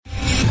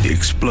The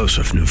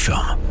explosive new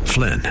film,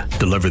 Flynn,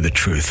 deliver the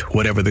truth,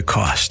 whatever the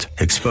cost,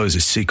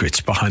 exposes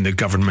secrets behind the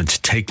government's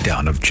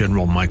takedown of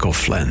General Michael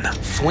Flynn.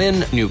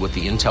 Flynn knew what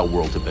the intel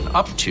world had been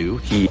up to.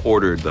 He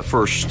ordered the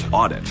first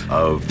audit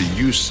of the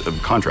use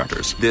of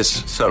contractors.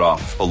 This set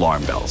off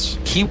alarm bells.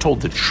 He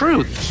told the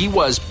truth. He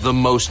was the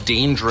most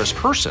dangerous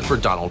person for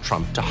Donald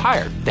Trump to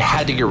hire. They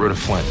had to get rid of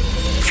Flynn.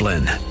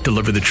 Flynn,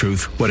 deliver the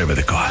truth, whatever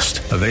the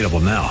cost. Available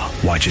now.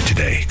 Watch it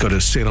today. Go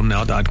to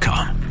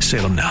salemnow.com.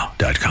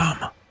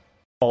 salemnow.com.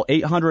 Call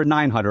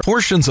 800-900.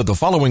 Portions of the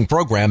following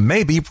program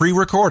may be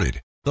pre-recorded.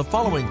 The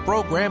following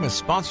program is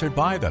sponsored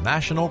by the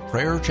National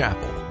Prayer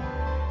Chapel.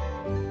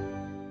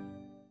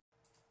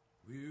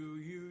 Will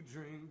you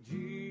drink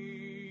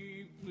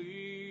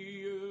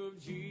deeply of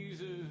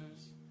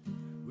Jesus?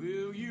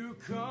 Will you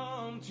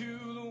come to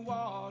the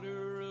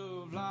water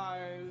of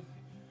life?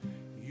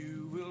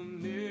 You will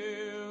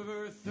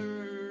never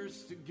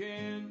thirst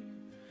again.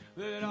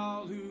 Let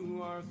all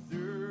who are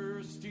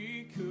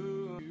thirsty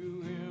come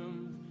to him.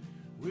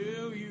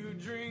 Will you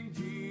drink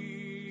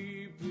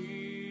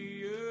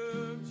deeply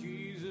of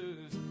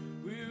Jesus?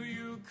 Will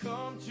you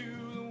come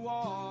to the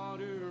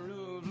water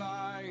of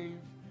life?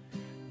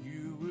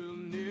 You will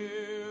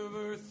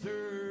never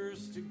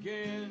thirst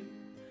again.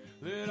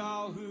 Let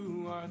all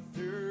who are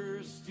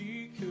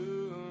thirsty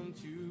come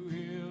to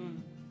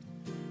him.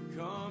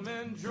 Come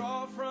and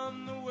draw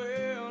from the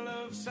well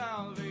of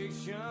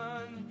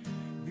salvation.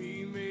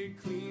 Be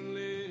made clean,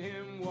 let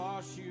him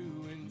wash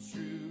you in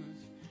truth.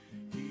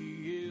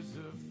 He is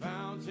the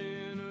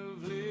fountain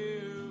of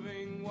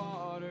living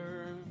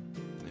water.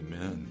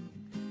 Amen.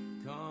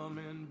 Come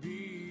and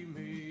be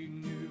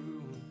made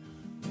new.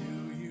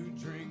 Will you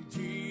drink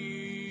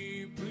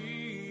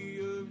deeply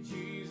of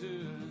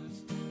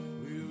Jesus?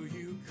 Will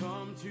you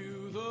come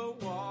to the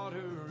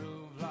water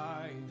of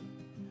life?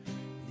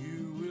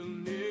 You will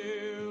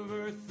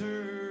never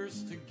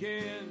thirst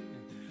again.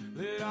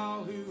 Let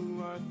all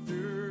who are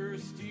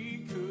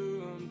thirsty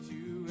come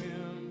to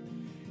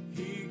him.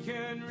 He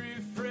can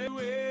refresh you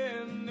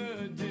in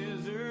the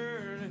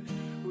desert,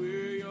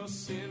 where your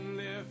sin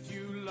left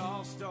you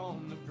lost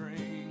on the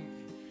brink.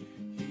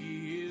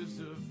 He is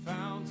the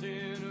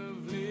fountain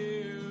of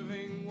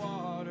living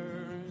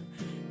water.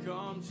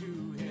 Come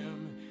to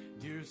him,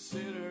 dear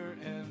sinner,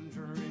 and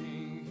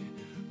drink.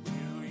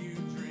 Will you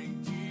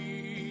drink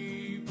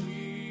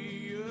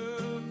deeply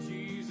of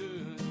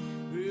Jesus?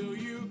 Will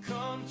you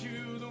come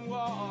to the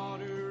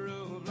water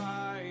of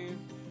life?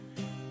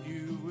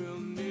 You will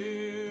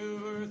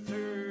never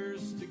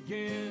thirst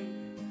again.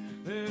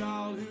 Let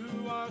all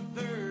who are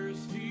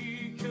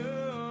thirsty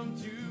come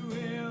to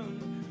him.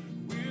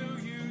 Will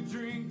you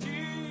drink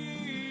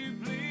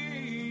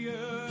deeply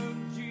of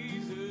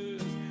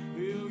Jesus?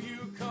 Will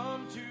you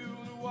come to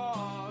the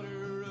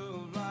water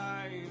of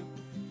life?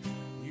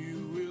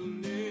 You will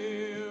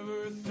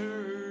never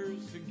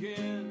thirst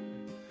again.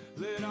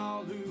 Let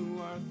all who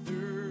are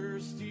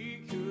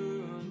thirsty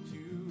come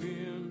to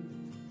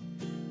him.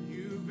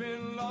 You've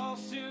been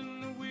lost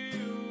in the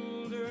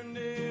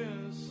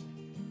wilderness,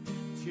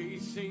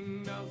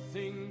 chasing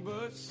nothing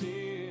but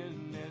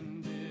sin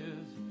and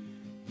death.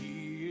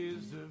 He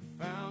is the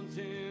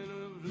fountain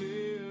of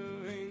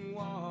living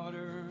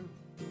water.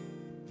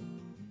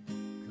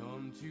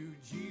 Come to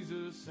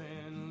Jesus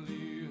and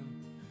live.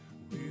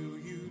 Will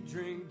you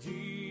drink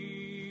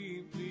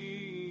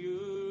deeply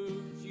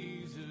of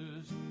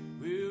Jesus?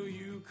 Will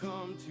you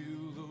come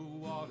to the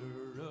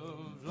water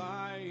of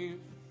life?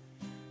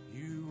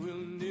 You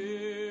will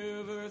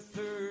never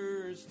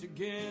thirst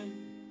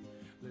again.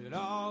 Let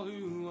all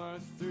who are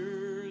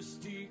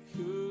thirsty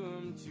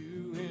come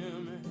to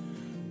him.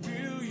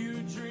 Will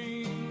you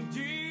drink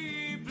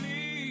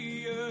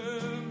deeply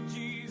of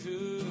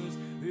Jesus?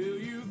 Will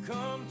you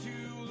come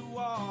to the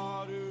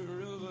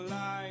water of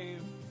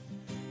life?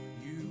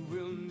 You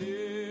will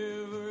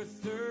never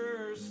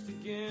thirst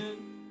again.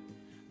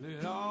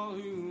 Let all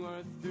who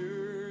are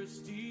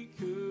thirsty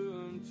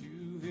come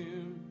to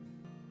him.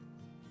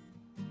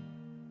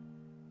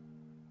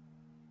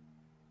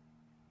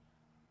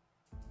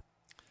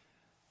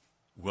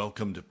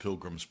 Welcome to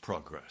Pilgrim's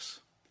Progress.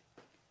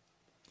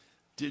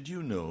 Did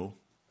you know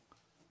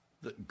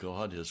that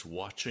God is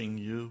watching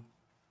you?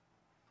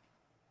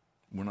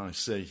 When I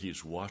say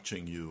he's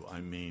watching you,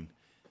 I mean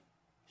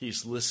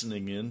he's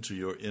listening in to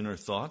your inner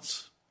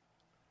thoughts.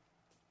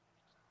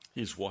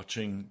 He's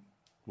watching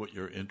what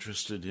you're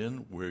interested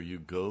in, where you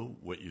go,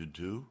 what you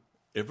do.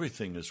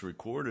 Everything is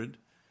recorded.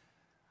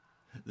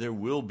 There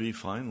will be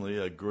finally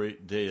a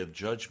great day of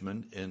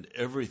judgment, and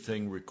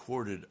everything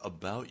recorded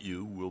about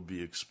you will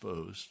be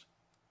exposed.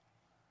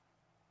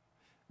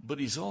 But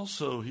he's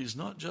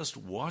not just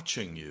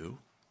watching you.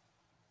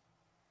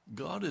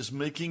 God is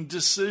making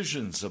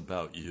decisions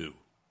about you.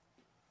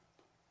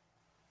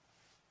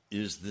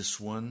 Is this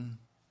one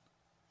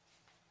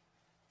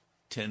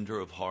tender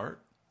of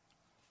heart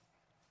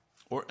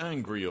or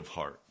angry of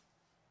heart?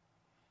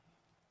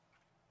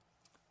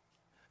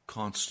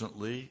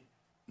 Constantly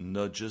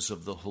nudges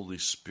of the Holy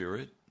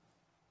Spirit,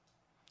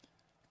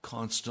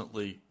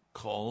 constantly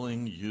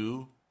calling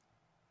you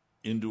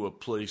into a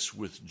place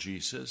with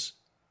Jesus,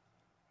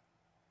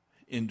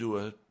 into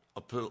a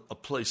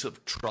place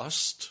of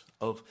trust,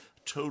 of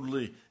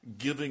totally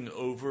giving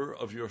over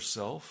of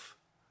yourself?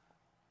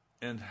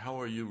 And how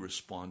are you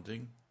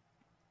responding?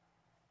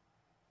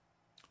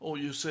 Oh,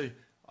 you say,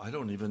 I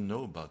don't even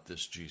know about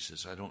this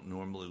Jesus. I don't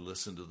normally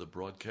listen to the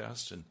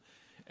broadcast,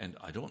 and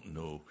I don't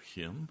know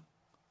him.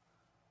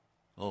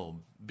 Oh,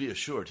 be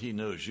assured he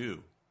knows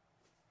you.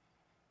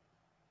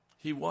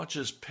 He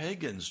watches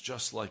pagans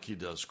just like he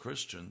does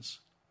Christians.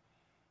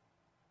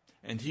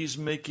 And he's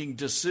making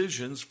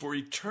decisions for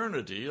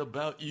eternity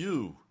about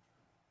you.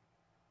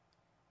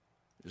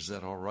 Is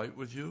that all right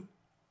with you?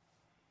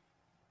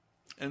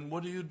 And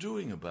what are you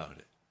doing about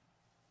it?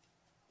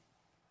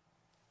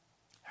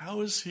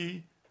 How is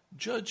he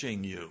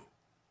judging you?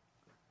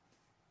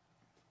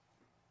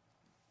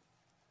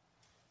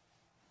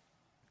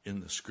 In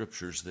the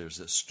scriptures, there's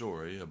a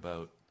story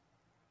about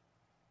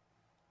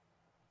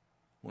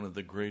one of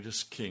the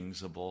greatest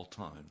kings of all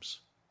times.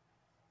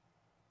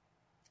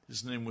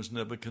 His name was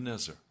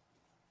Nebuchadnezzar.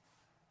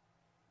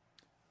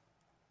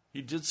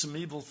 He did some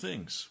evil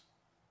things,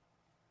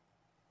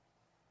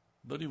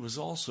 but he was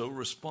also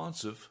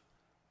responsive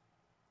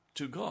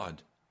to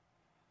God.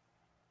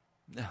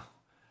 Now,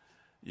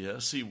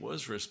 yes, he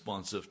was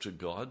responsive to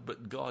God,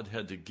 but God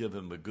had to give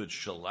him a good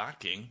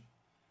shellacking.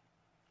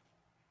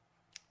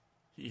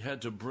 He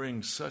had to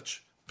bring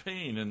such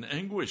pain and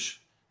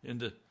anguish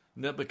into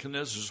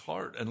Nebuchadnezzar's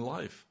heart and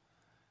life.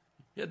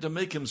 He had to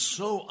make him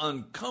so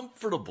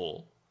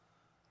uncomfortable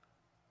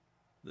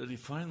that he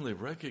finally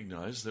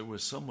recognized there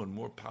was someone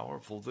more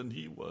powerful than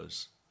he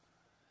was.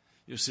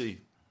 You see,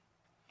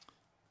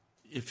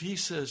 if he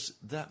says,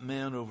 that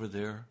man over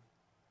there,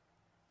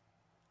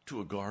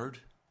 to a guard,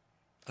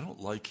 I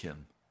don't like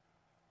him,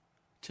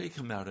 take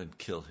him out and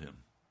kill him.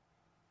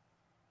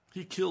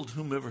 He killed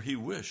whomever he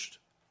wished.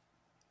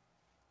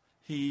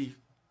 He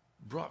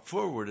brought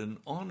forward and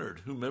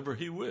honored whomever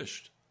he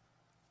wished.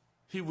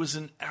 He was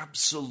an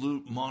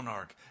absolute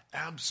monarch,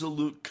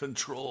 absolute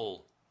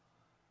control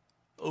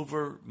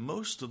over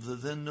most of the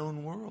then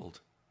known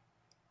world.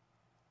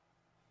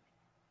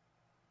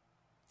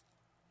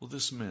 Well,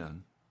 this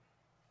man,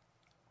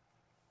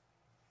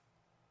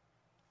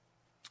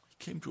 he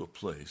came to a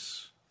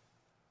place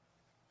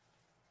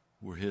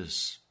where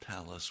his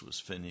palace was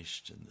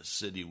finished and the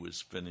city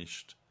was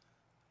finished.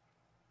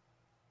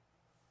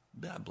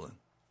 Babylon.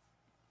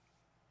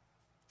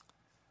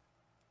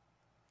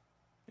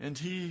 And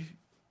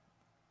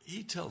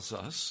he tells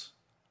us,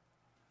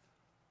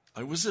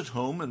 I was at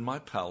home in my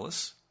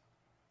palace.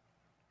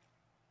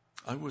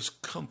 I was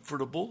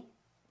comfortable.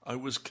 I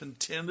was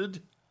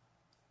contented.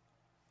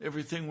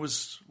 Everything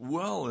was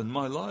well in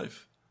my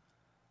life.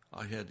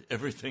 I had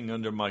everything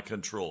under my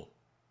control.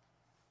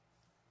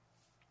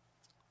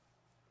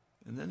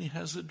 And then he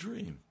has a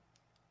dream.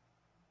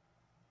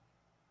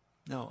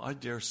 Now, I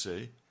dare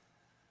say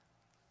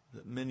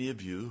that many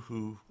of you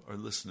who are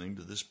listening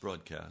to this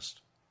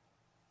broadcast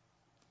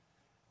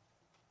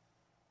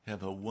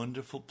have a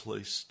wonderful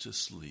place to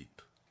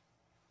sleep.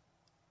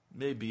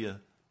 Maybe a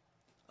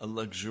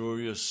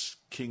luxurious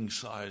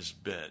king-size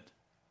bed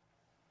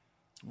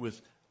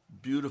with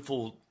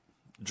beautiful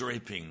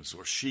drapings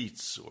or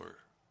sheets or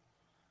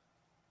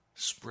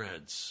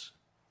spreads.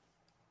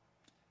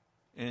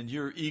 And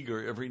you're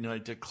eager every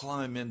night to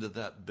climb into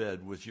that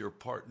bed with your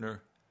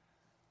partner,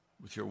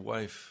 with your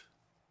wife,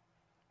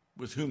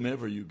 with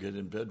whomever you get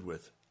in bed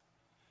with.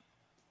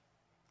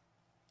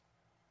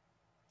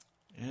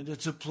 And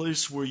it's a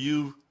place where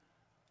you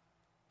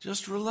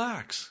just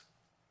relax.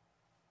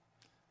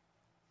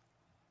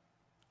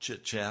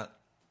 Chit-chat.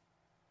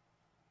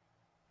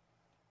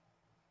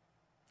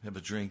 Have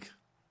a drink.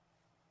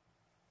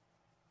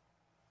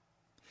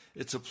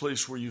 It's a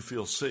place where you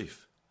feel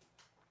safe.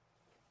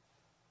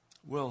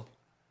 Well,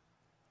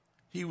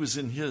 he was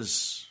in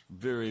his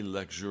very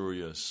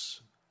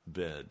luxurious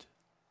bed.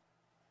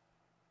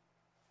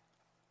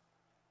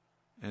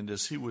 And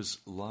as he was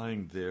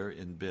lying there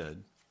in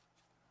bed,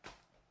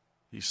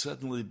 he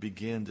suddenly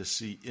began to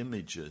see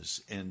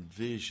images and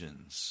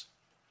visions.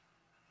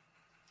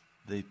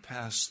 They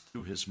passed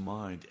through his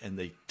mind and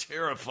they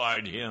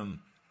terrified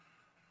him.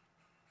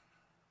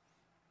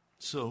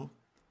 So,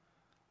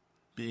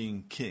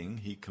 being king,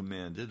 he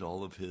commanded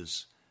all of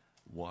his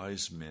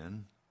wise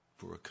men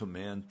for a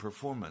command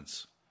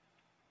performance.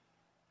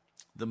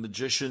 The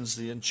magicians,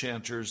 the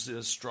enchanters, the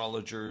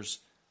astrologers,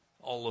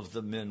 all of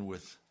the men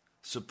with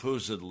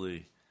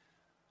supposedly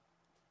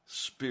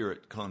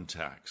spirit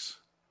contacts.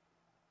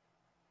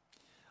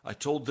 I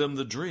told them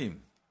the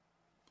dream,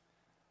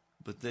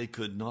 but they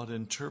could not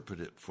interpret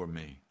it for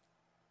me.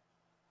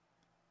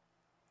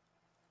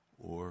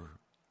 Or,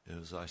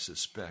 as I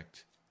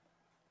suspect,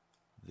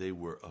 they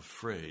were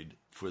afraid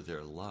for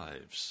their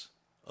lives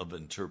of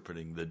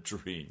interpreting the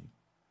dream.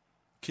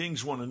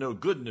 Kings want to know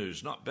good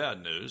news, not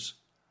bad news.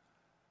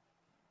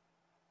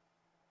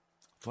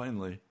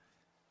 Finally,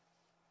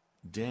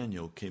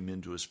 Daniel came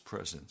into his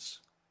presence,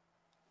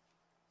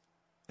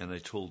 and I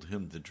told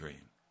him the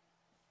dream.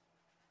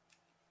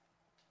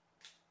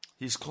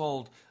 He's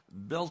called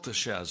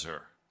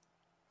Belteshazzar.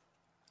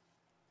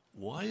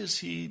 Why is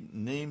he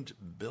named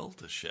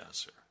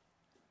Belteshazzar?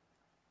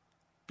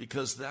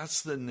 Because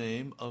that's the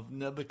name of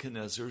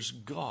Nebuchadnezzar's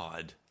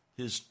god,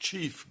 his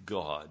chief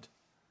god.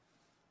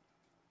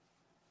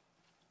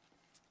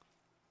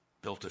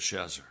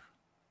 Belteshazzar,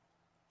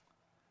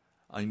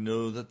 I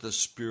know that the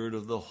spirit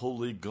of the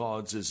holy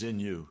gods is in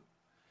you,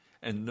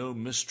 and no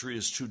mystery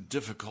is too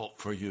difficult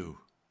for you.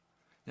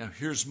 Now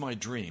here's my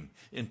dream.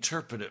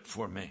 Interpret it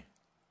for me.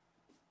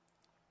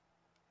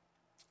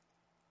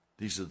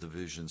 These are the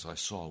visions I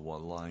saw while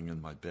lying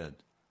in my bed.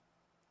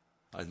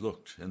 I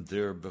looked, and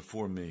there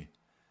before me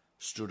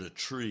stood a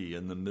tree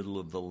in the middle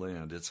of the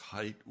land. Its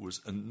height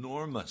was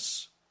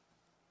enormous.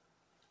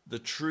 The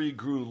tree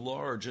grew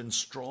large and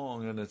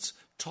strong, and its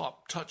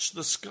top touched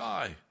the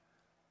sky.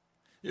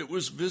 It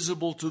was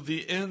visible to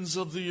the ends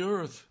of the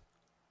earth.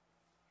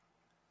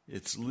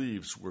 Its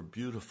leaves were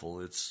beautiful,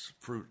 its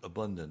fruit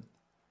abundant,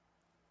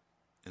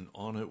 and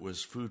on it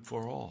was food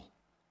for all.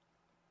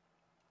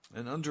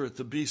 And under it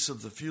the beasts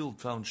of the field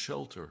found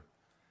shelter,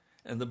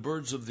 and the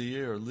birds of the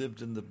air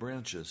lived in the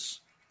branches.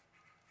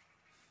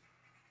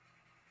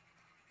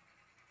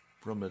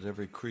 From it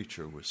every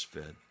creature was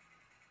fed.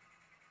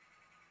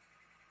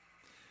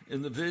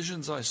 In the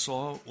visions I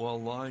saw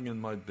while lying in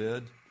my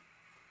bed,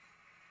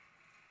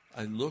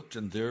 I looked,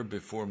 and there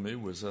before me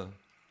was a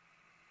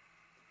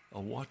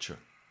watcher,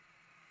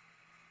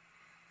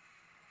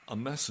 a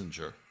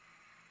messenger.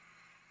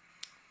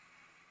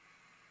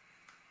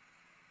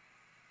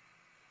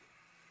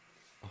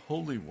 A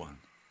holy one,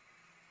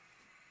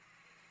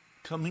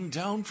 coming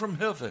down from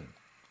heaven.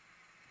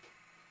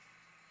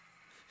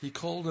 He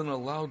called in a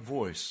loud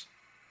voice,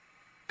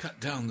 "Cut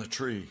down the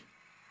tree,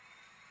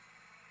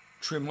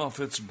 trim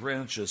off its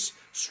branches,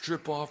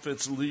 strip off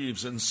its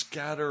leaves, and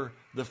scatter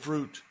the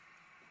fruit.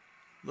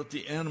 Let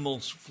the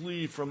animals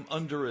flee from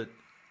under it,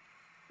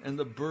 and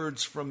the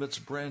birds from its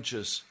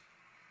branches.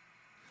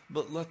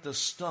 But let the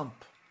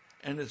stump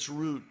and its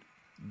root,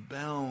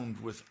 bound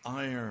with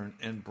iron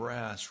and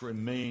brass,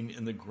 remain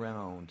in the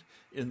ground,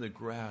 in the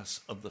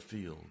grass of the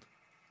field.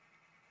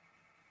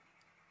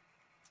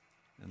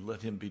 And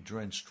let him be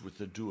drenched with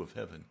the dew of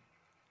heaven,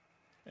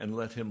 and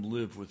let him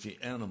live with the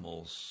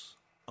animals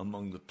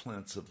among the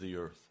plants of the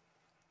earth.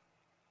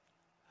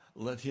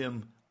 Let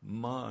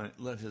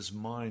his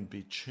mind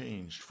be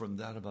changed from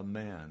that of a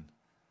man,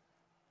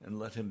 and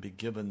let him be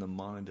given the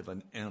mind of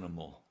an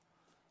animal,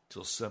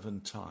 till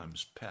 7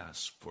 times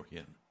pass for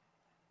him."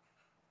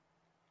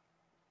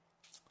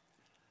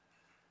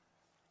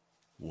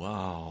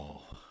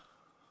 Wow.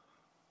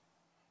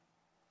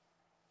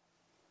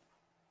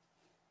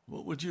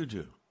 What would you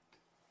do?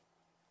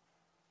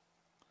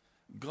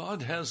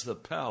 God has the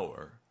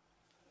power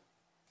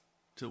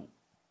to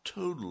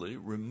totally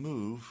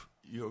remove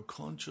your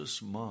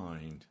conscious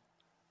mind.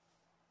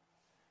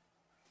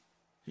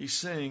 He's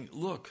saying,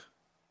 look,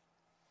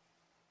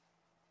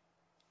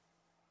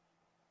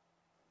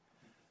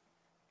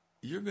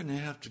 you're going to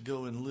have to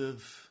go and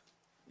live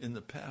in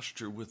the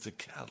pasture with the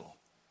cattle.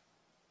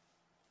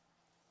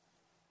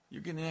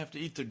 You're going to have to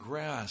eat the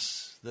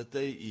grass that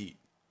they eat.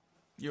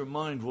 Your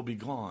mind will be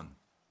gone.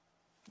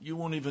 You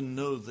won't even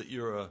know that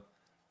you're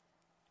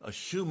a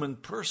human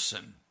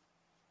person.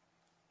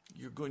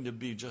 You're going to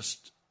be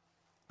just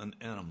an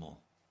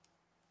animal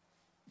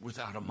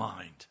without a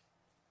mind.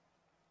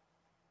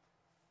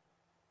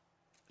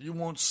 You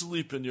won't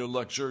sleep in your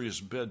luxurious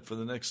bed for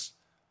the next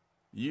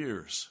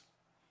years.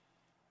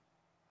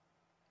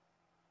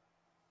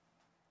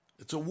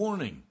 It's a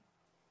warning.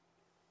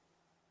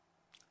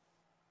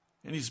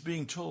 And he's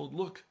being told,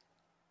 look,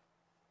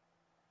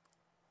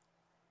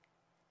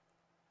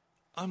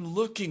 I'm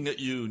looking at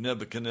you,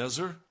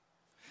 Nebuchadnezzar,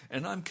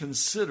 and I'm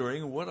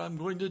considering what I'm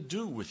going to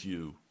do with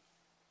you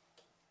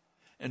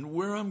and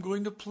where I'm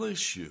going to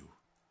place you.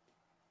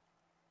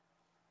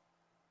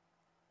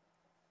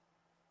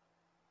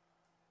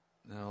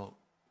 Now,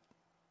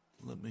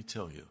 let me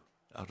tell you,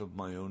 out of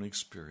my own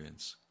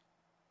experience,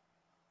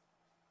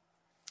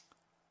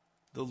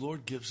 the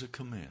Lord gives a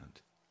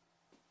command.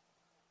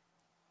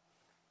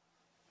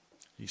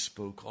 He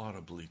spoke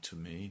audibly to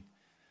me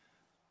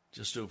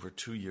just over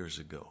 2 years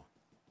ago.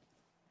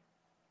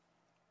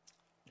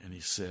 And he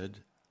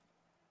said,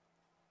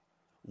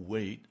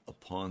 "Wait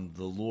upon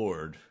the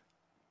Lord."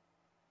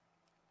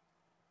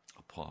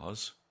 A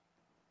pause.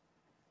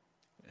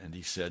 And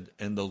he said,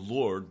 "And the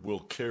Lord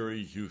will carry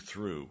you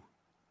through."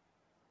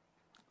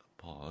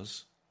 A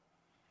pause.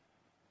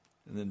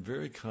 And then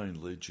very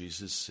kindly,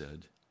 Jesus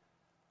said,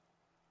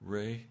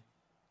 "Ray,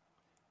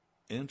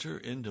 enter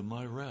into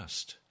my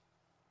rest."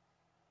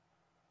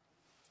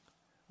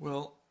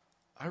 Well,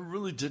 I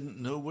really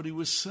didn't know what he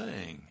was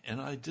saying,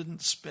 and I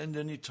didn't spend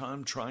any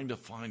time trying to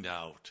find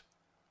out.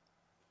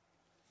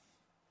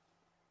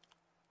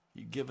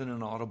 He'd given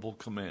an audible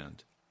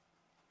command.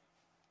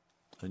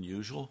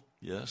 Unusual,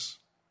 yes.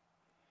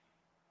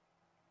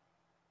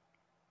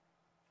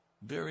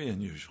 Very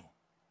unusual.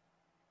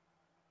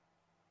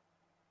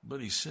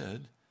 But he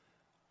said,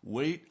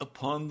 "Wait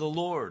upon the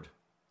Lord."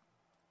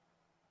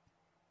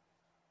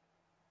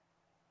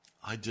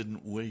 I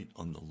didn't wait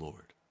on the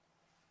Lord.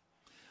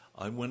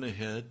 I went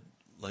ahead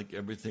like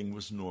everything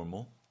was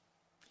normal,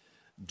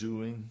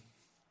 doing,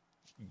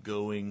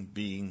 going,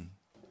 being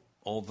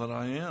all that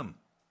I am.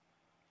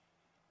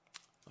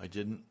 I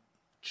didn't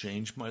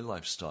change my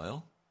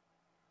lifestyle.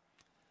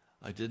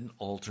 I didn't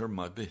alter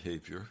my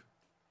behavior.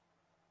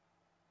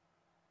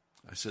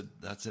 I said,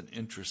 that's an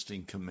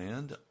interesting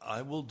command.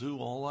 I will do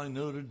all I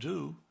know to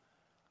do.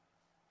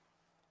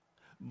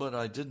 But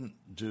I didn't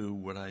do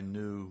what I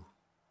knew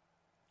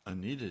I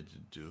needed to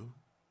do,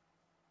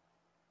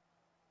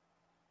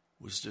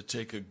 was to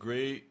take a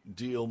great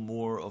deal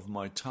more of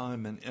my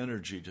time and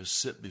energy to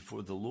sit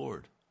before the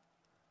Lord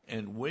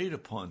and wait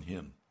upon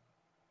Him.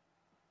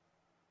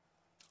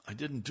 I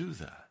didn't do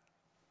that.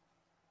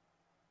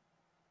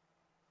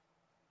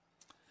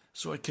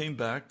 So I came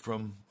back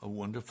from a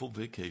wonderful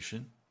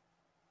vacation.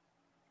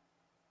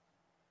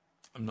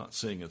 I'm not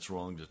saying it's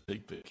wrong to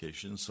take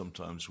vacations.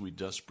 Sometimes we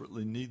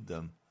desperately need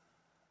them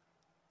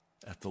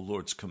at the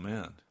Lord's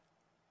command.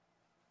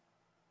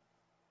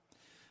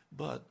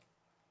 But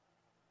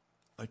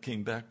I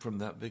came back from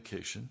that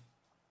vacation,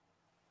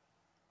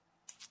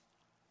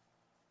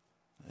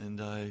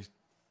 and I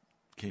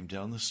came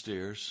down the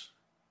stairs,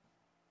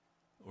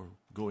 or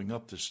going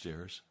up the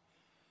stairs.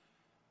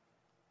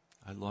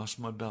 I lost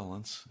my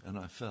balance, and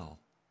I fell.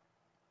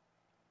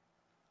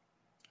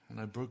 And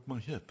I broke my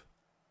hip.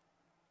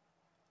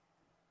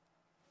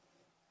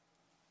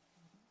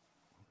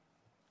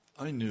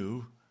 I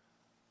knew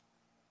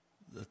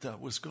that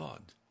was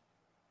God,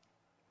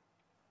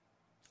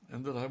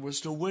 and that I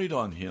was to wait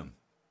on Him.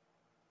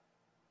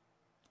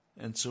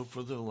 And so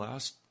for the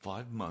last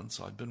 5 months,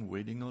 I've been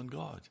waiting on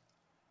God.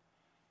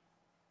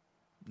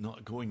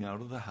 Not going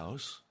out of the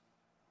house.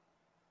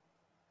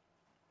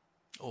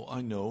 Oh,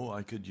 I know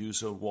I could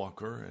use a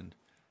walker, and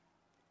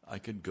I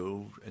could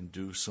go and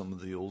do some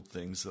of the old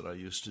things that I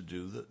used to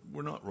do that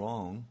were not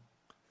wrong.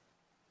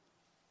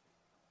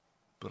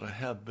 But I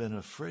have been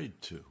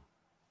afraid to.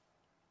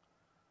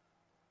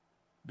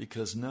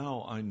 Because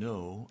now I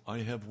know I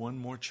have one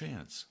more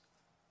chance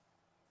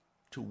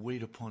to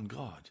wait upon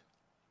God.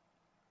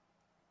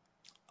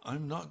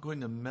 I'm not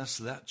going to mess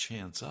that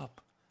chance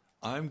up.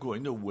 I'm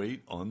going to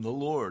wait on the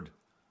Lord.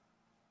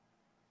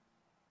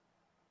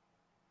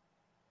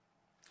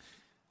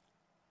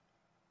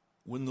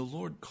 When the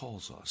Lord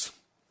calls us,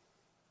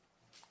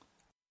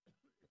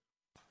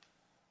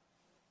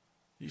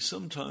 He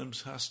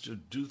sometimes has to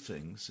do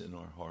things in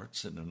our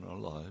hearts and in our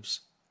lives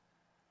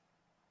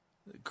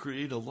that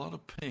create a lot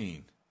of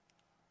pain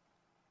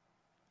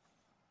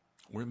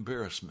or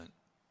embarrassment.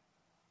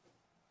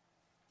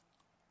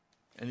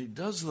 And He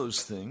does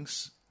those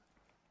things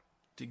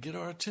to get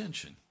our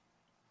attention.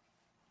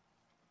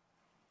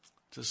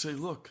 To say,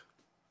 look,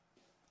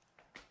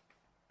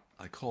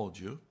 I called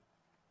you.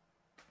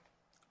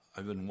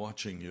 I've been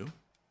watching you.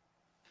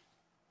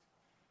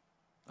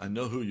 I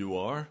know who you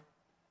are.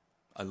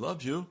 I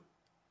love you.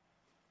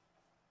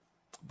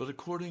 But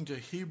according to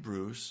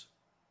Hebrews,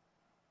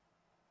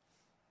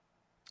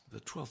 the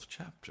 12th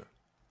chapter,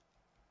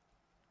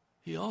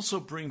 He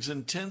also brings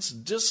intense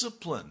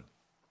discipline.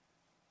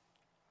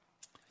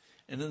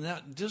 And in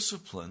that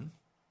discipline,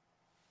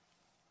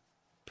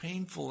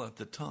 painful at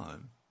the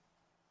time,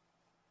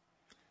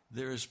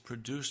 there is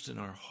produced in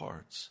our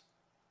hearts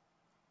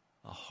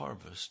a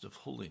harvest of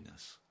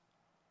holiness,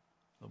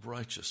 of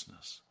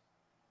righteousness.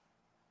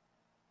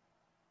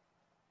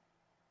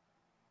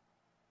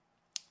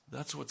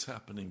 That's what's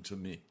happening to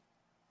me.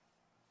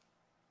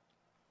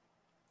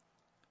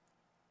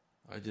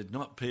 I did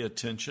not pay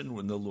attention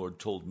when the Lord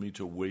told me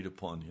to wait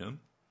upon Him.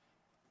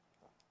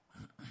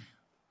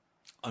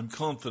 I'm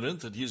confident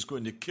that He's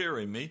going to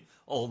carry me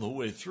all the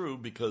way through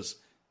because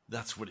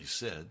that's what He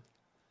said.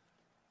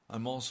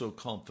 I'm also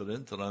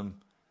confident that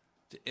I'm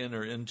to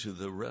enter into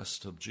the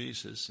rest of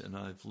Jesus, and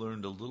I've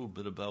learned a little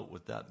bit about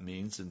what that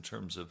means in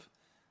terms of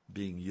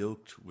being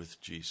yoked with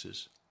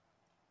Jesus.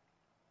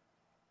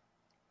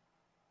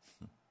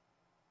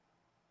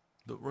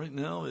 But right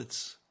now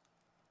it's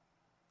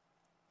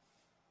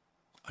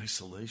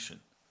isolation.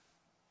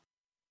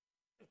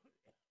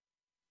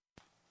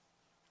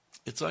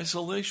 It's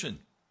isolation.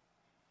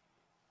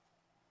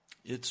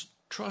 It's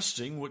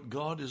trusting what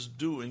God is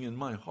doing in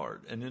my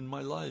heart and in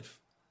my life.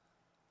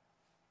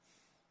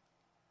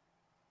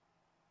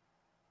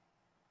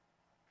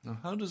 Now,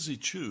 how does He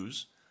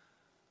choose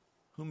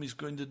whom He's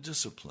going to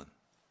discipline?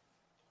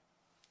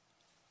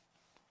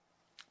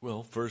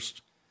 Well,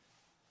 first,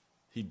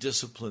 He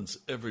disciplines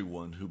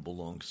everyone who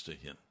belongs to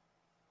Him.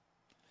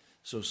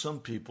 So some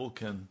people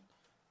can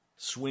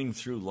swing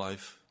through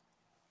life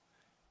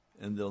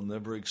and they'll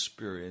never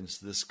experience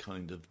this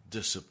kind of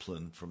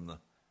discipline from the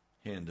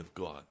hand of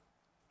God.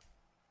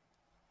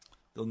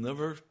 They'll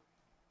never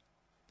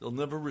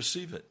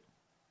receive it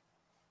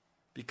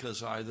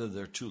because either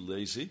they're too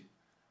lazy,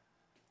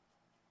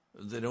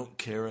 they don't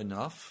care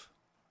enough,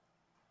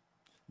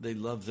 they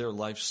love their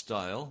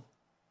lifestyle,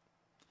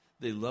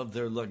 they love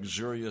their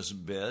luxurious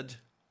bed,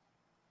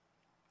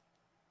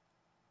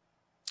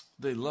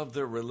 they love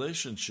their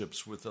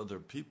relationships with other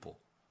people,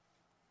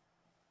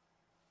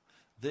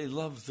 They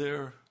love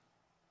their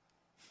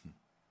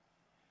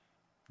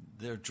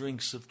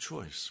drinks of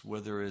choice,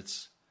 whether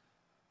it's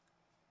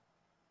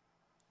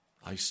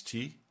iced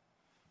tea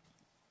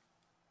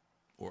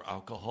or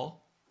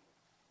alcohol.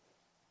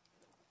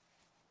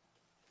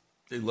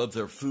 They love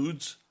their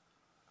foods,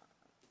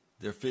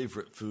 their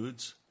favorite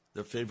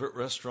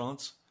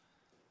restaurants.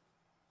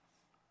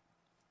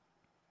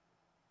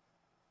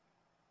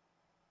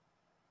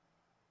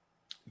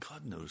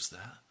 God knows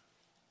that.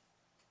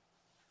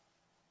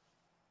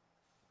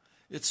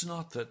 It's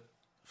not that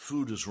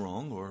food is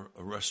wrong or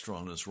a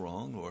restaurant is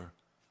wrong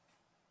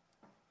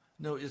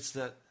no, it's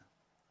that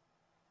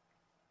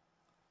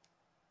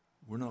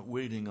we're not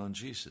waiting on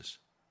Jesus.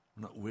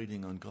 We're not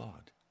waiting on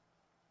God.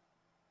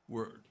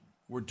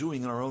 We're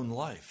doing our own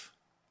life.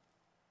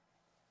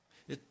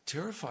 It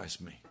terrifies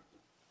me.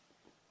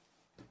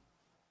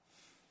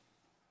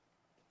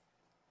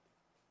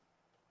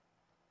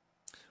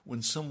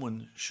 When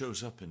someone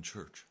shows up in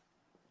church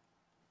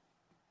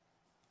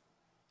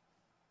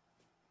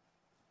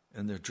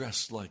and they're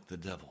dressed like the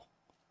devil,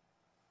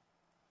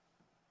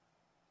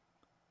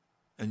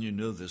 and you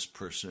know this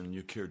person and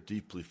you care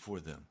deeply for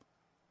them,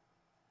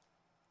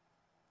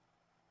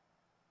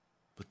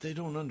 but they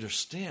don't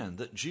understand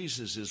that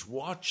Jesus is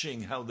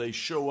watching how they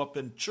show up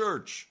in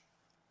church.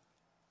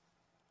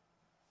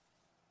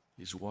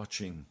 He's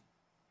watching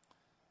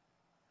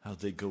how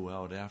they go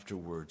out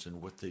afterwards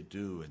and what they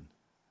do and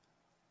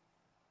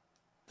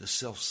the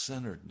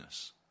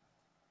self-centeredness.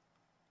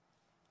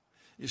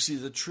 You see,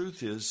 the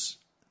truth is,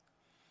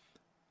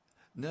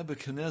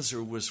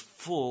 Nebuchadnezzar was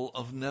full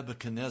of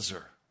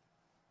Nebuchadnezzar.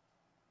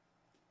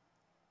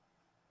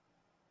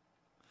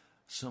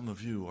 Some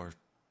of you are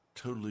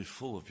totally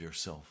full of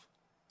yourself.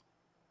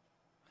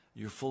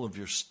 You're full of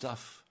your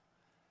stuff.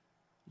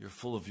 You're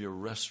full of your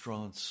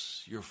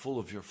restaurants. You're full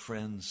of your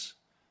friends.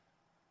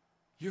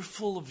 You're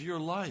full of your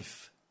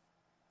life.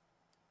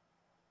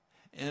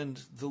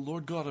 And the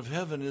Lord God of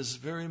heaven is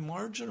very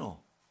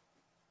marginal.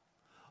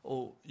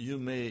 Oh, you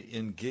may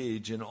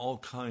engage in all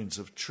kinds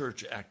of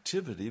church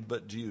activity,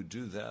 but do you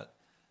do that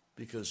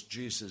because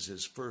Jesus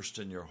is first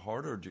in your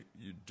heart, or are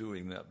you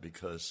doing that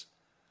because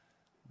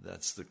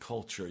that's the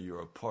culture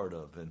you're a part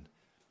of and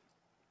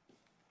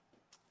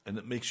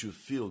it makes you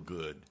feel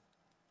good?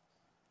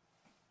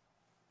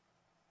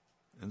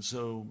 And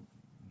so,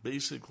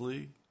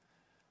 basically,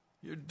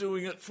 you're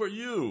doing it for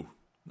you,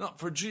 not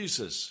for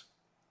Jesus.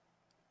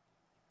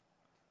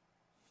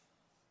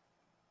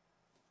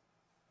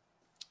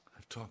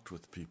 I've talked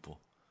with people,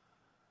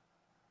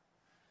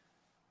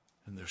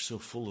 and they're so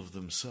full of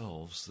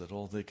themselves that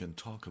all they can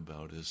talk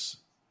about is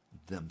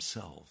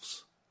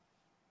themselves.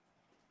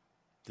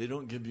 They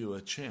don't give you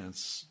a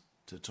chance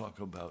to talk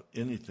about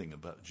anything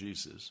about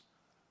Jesus.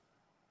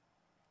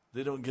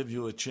 They don't give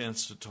you a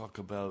chance to talk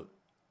about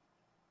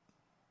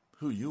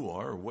who you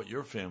are or what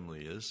your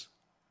family is.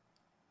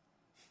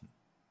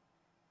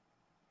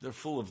 They're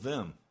full of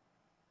them.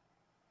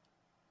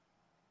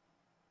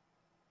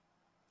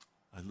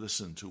 I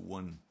listened to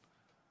one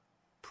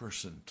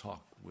person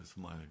talk with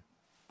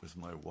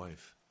my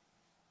wife.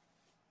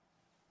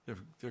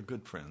 They're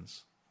good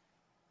friends.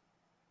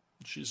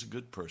 She's a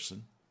good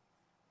person,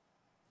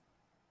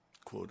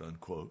 quote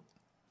unquote.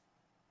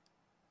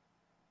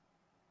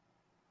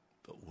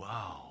 But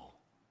wow,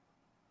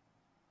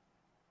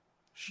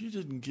 she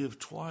didn't give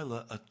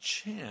Twyla a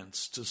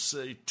chance to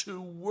say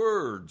 2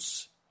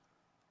 words.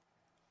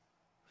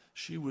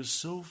 She was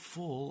so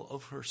full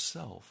of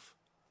herself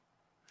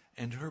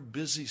and her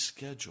busy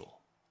schedule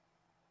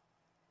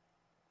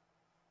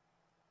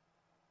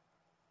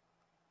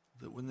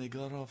that when they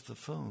got off the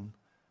phone,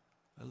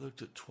 I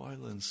looked at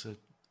Twyla and said,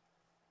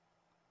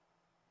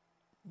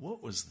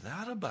 "What was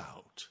that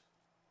about?"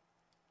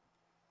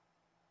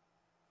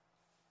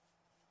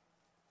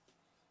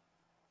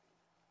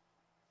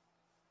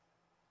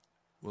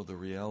 Well, the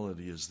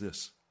reality is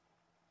this.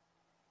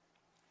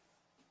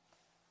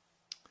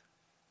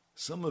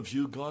 Some of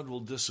you, God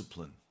will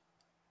discipline.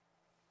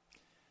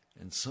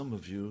 And some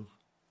of you,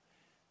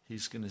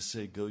 He's going to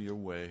say, go your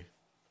way,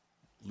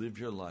 live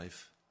your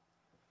life,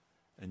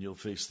 and you'll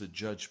face the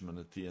judgment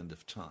at the end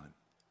of time.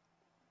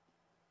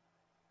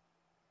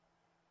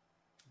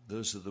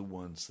 Those are the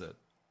ones that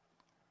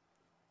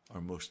are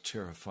most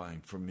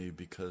terrifying for me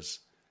because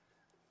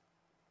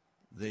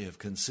they have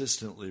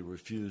consistently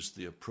refused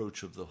the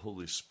approach of the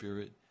Holy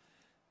Spirit.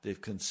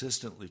 They've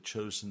consistently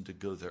chosen to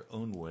go their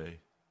own way.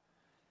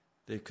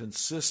 They've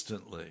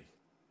consistently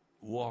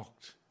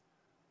walked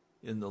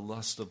in the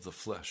lust of the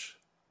flesh,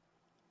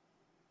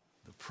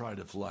 the pride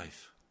of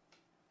life.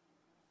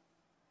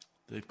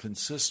 They've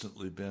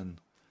consistently been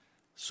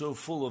so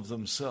full of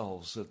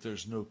themselves that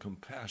there's no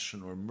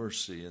compassion or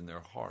mercy in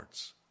their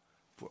hearts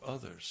for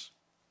others.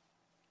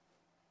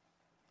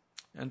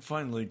 And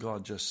finally,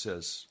 God just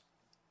says,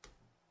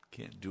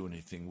 can't do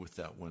anything with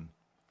that one.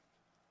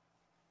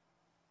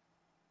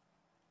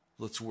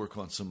 Let's work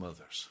on some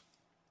others.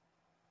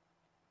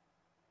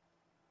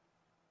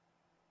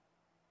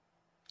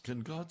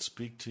 Can God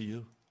speak to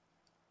you?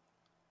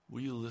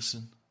 Will you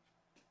listen?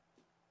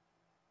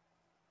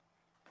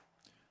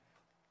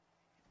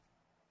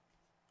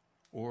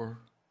 Or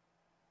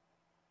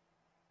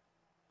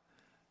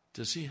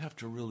does he have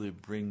to really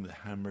bring the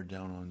hammer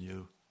down on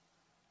you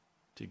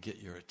to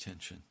get your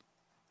attention?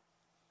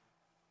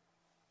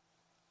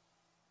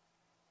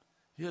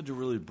 He had to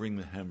really bring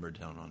the hammer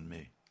down on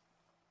me.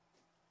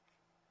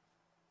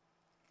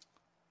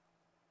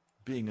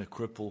 Being a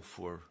cripple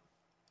for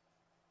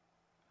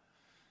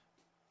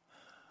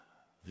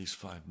these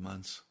 5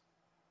 months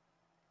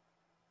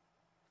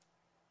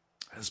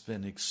has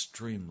been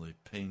extremely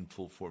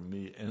painful for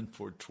me and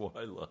for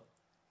Twyla,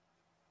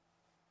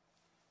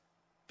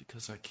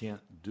 because I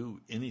can't do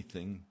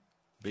anything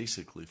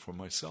basically for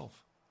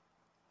myself.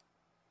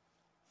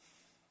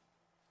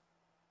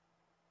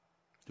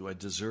 Do I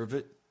deserve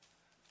it?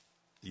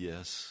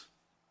 Yes.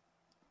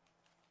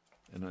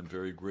 And I'm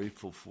very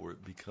grateful for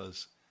it,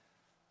 because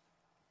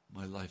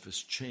my life has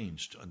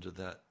changed under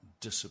that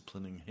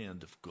disciplining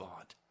hand of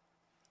God.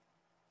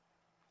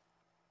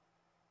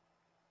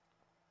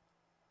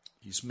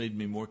 He's made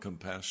me more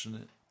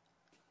compassionate,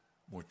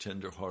 more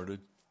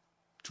tender-hearted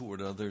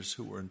toward others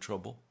who are in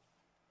trouble.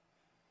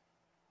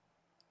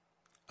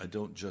 I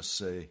don't just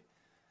say,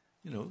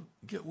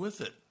 get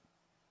with it.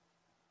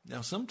 Now,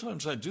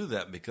 sometimes I do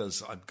that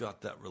because I've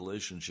got that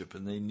relationship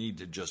and they need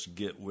to just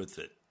get with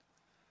it.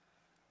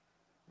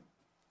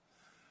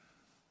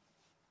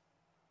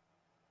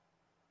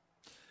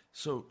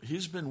 So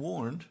he's been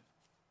warned.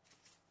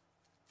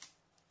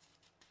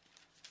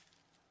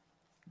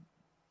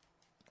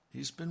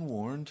 He's been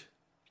warned.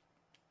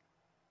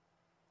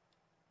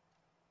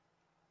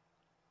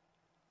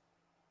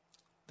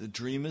 The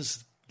dream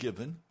is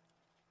given.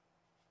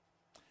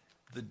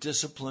 The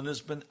discipline has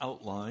been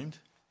outlined.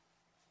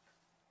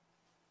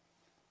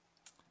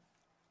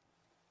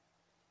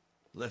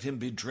 Let him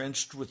be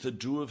drenched with the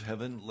dew of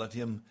heaven. Let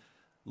him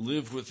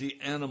live with the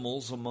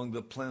animals among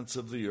the plants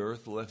of the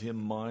earth. Let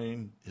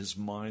his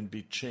mind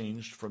be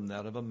changed from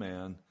that of a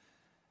man,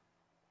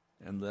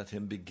 and let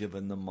him be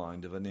given the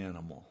mind of an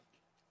animal.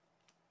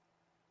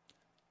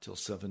 Till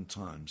 7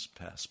 times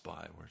pass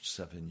by, or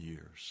 7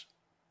 years.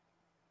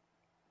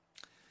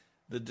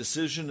 The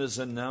decision is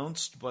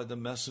announced by the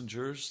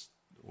messengers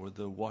or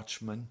the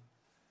watchmen.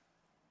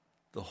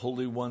 The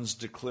holy ones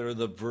declare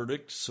the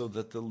verdict so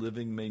that the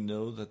living may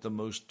know that the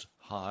Most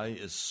High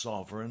is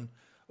sovereign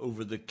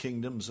over the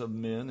kingdoms of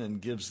men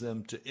and gives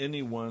them to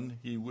anyone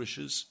he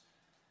wishes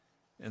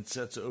and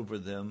sets over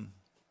them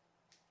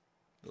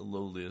the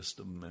lowliest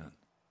of men.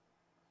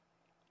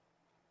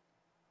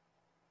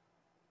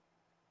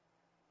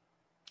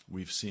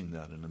 We've seen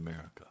that in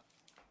America.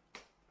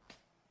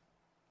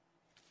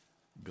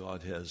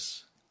 God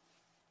has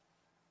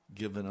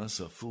given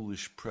us a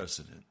foolish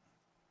president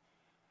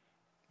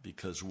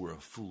because we're a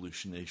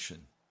foolish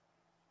nation,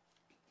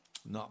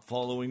 not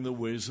following the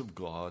ways of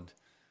God,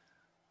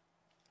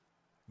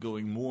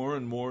 going more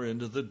and more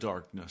into the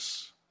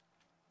darkness.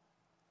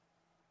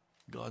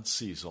 God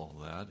sees all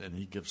that, and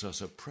he gives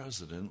us a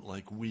president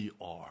like we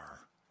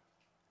are.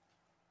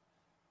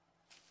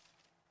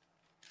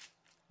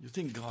 You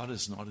think God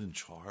is not in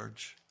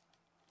charge?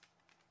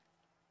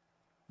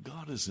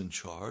 God is in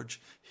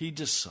charge. He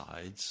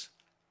decides.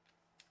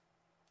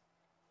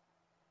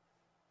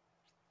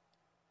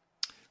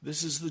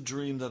 This is the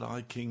dream that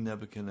I, King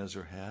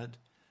Nebuchadnezzar, had.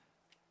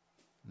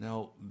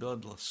 Now,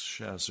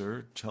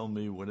 Belteshazzar, tell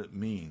me what it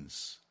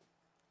means.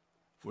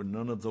 For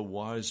none of the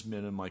wise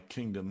men in my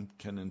kingdom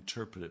can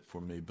interpret it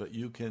for me, but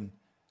you can,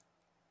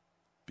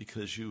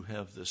 because you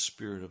have the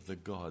spirit of the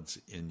gods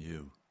in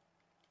you.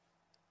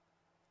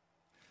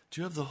 Do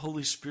you have the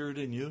Holy Spirit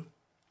in you?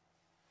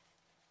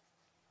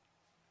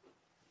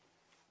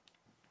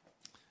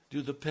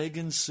 Do the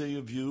pagans say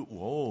of you,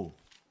 whoa,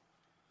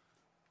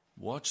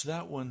 watch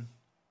that one.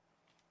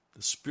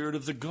 The spirit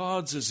of the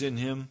gods is in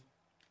him.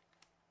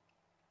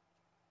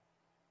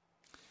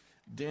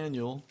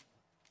 Daniel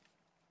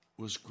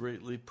was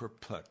greatly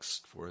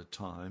perplexed for a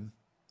time,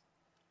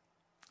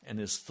 and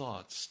his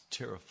thoughts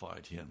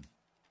terrified him.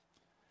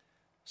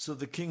 So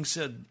the king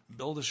said,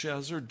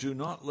 Belteshazzar, do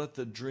not let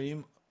the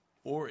dream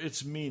or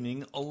its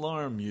meaning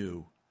alarm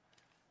you.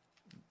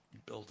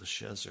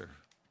 Belteshazzar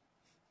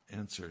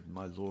answered,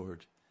 my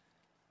lord,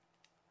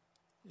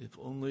 if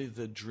only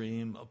the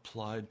dream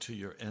applied to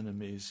your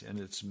enemies and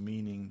its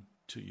meaning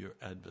to your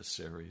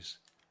adversaries.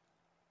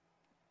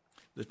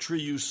 The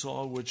tree you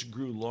saw, which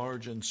grew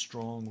large and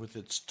strong, with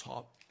its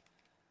top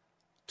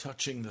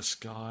touching the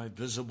sky,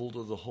 visible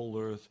to the whole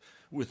earth,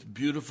 with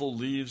beautiful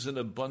leaves and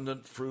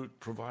abundant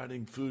fruit,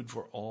 providing food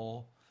for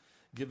all,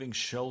 giving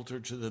shelter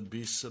to the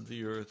beasts of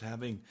the earth,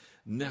 having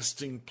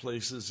nesting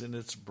places in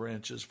its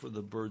branches for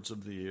the birds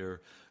of the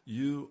air.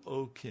 You,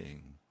 O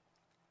king,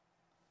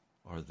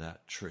 are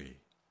that tree.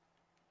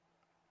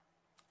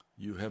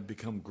 You have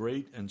become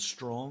great and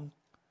strong.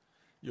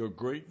 Your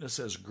greatness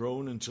has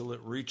grown until it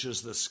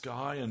reaches the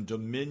sky, and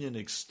dominion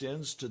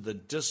extends to the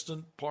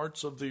distant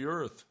parts of the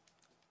earth.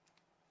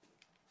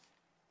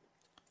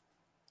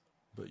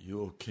 But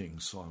you, O king,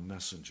 saw a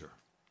messenger,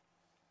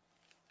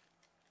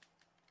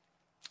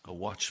 a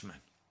watchman,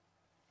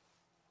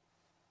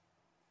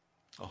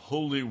 a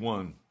holy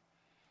one,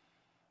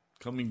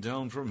 coming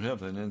down from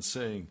heaven and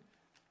saying,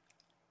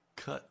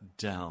 cut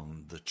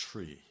down the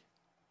tree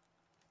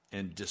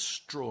and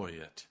destroy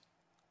it,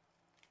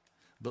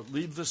 but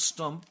leave the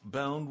stump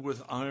bound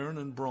with iron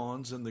and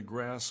bronze in the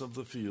grass of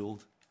the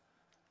field.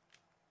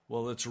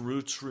 While its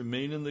roots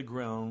remain in the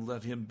ground,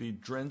 let him be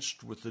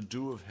drenched with the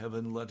dew of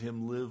heaven. Let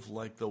him live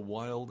like the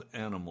wild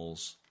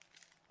animals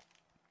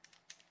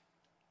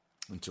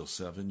until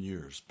 7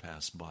 years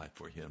pass by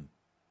for him.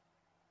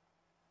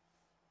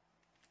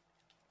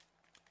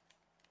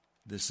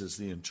 This is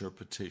the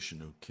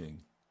interpretation, O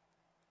king,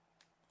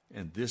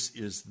 and this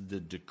is the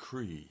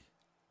decree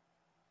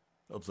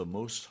of the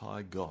Most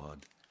High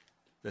God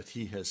that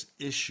he has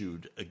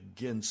issued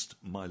against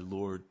my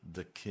lord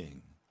the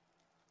king.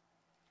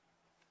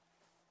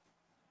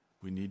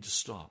 We need to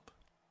stop.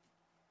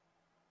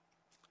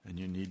 And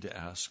you need to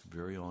ask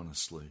very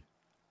honestly,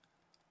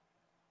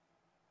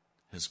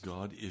 has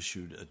God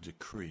issued a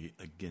decree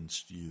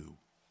against you?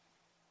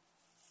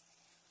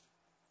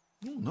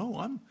 Oh, no,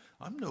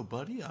 I'm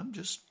nobody. I'm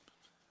just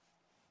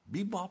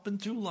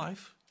bebopping through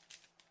life.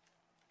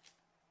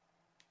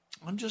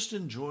 I'm just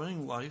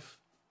enjoying life.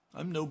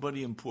 I'm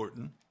nobody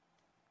important.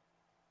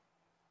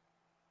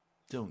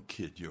 Don't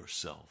kid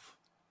yourself.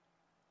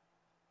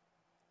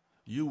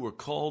 You were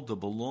called to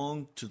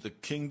belong to the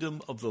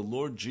kingdom of the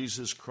Lord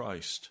Jesus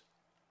Christ.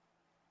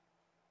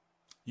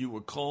 You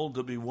were called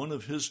to be one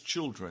of his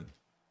children.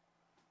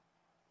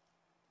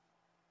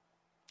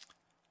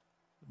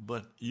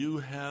 But you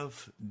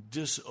have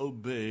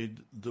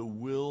disobeyed the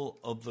will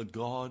of the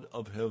God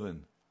of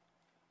heaven.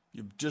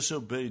 You've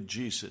disobeyed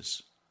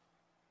Jesus.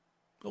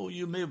 Oh,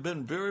 you may have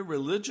been very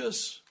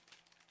religious,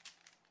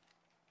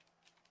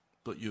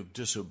 but you've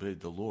disobeyed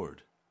the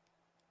Lord.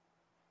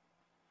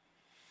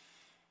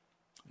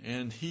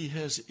 And he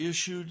has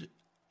issued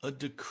a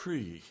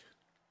decree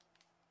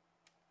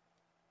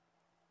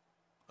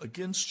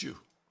against you.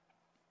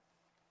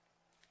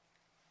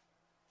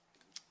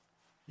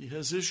 He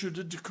has issued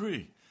a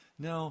decree.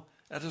 Now,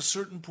 at a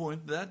certain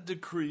point, that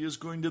decree is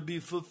going to be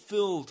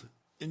fulfilled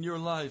in your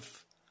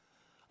life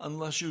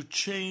unless you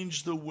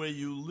change the way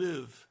you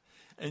live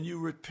and you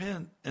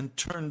repent and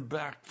turn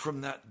back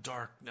from that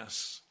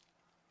darkness.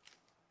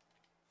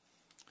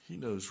 He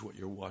knows what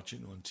you're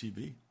watching on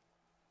TV.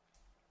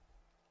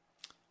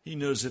 He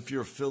knows if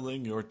you're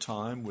filling your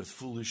time with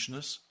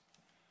foolishness.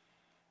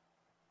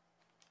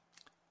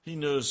 He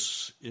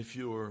knows if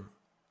your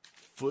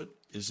foot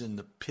is in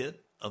the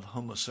pit of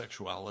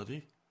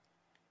homosexuality.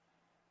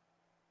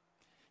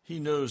 He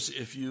knows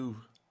if you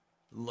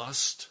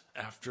lust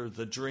after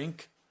the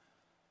drink.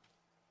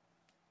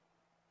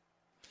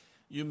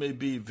 You may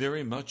be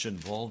very much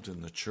involved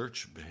in the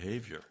church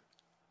behavior,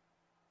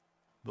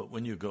 but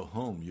when you go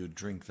home, you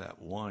drink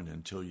that wine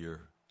until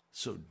you're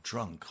so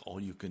drunk,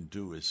 all you can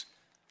do is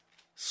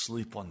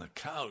sleep on the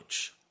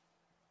couch.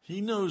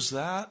 He knows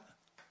that.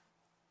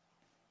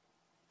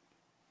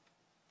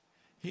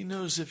 He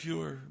knows if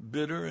you're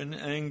bitter and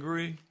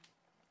angry,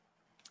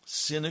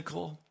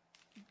 cynical,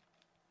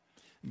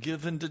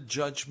 given to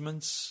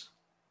judgments.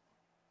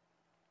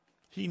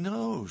 He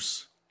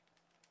knows.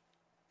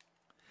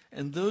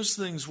 And those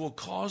things will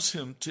cause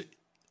him to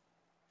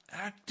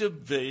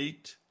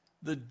activate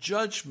the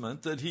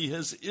judgment that he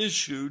has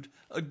issued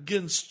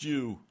against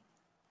you.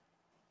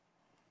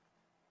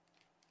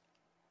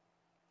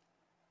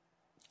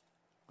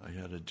 I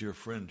had a dear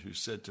friend who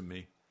said to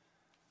me,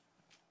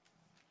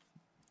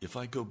 if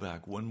I go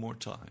back one more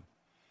time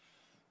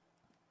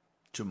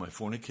to my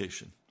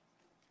fornication,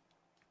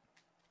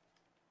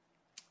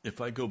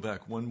 if I go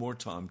back one more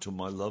time to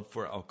my love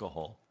for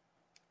alcohol,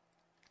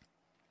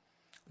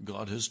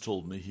 God has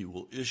told me he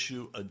will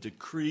issue a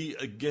decree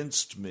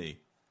against me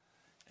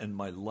and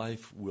my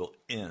life will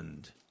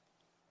end.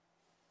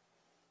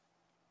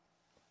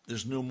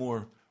 There's no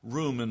more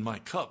room in my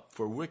cup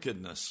for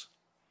wickedness,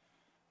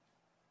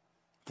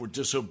 for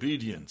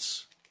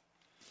disobedience.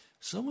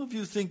 Some of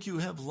you think you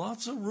have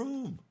lots of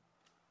room.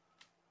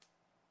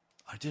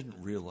 I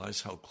didn't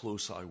realize how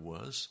close I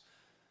was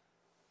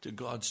to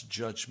God's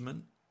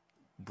judgment,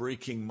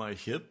 breaking my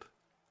hip.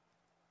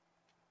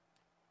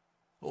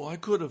 Oh, I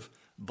could have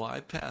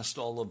bypassed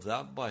all of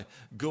that by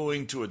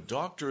going to a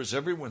doctor, as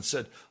everyone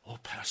said, oh,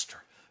 Pastor,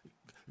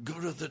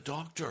 go to the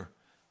doctor.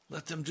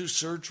 Let them do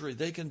surgery.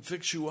 They can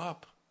fix you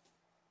up.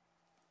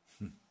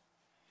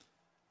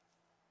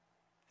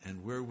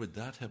 And where would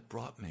that have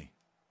brought me?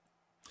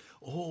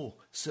 Oh,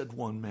 said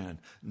one man,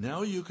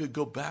 now you could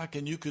go back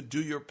and you could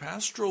do your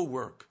pastoral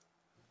work.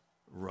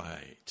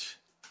 Right.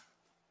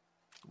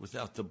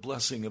 Without the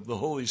blessing of the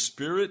Holy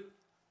Spirit,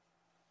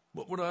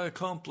 what would I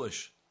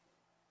accomplish?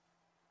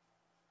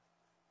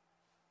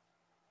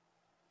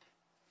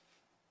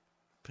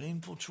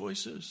 Painful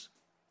choices.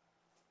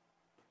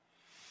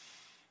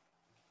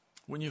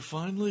 When you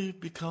finally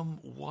become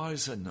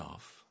wise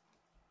enough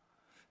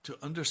to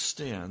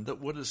understand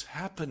that what has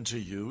happened to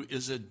you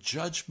is a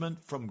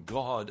judgment from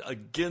God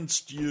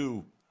against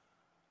you,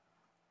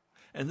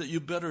 and that you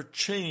better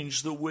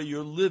change the way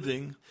you're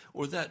living,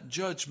 or that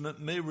judgment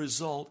may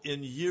result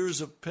in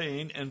years of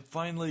pain and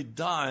finally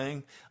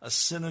dying a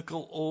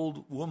cynical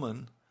old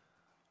woman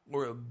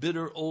or a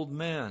bitter old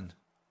man.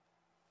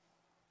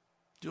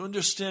 Do you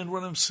understand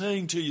what I'm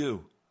saying to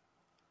you?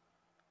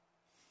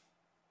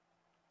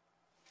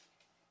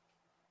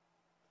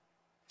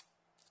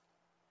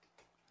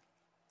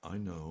 I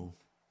know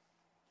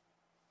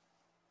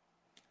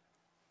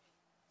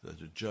that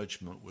a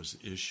judgment was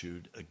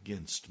issued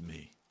against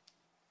me.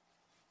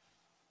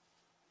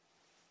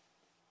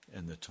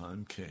 And the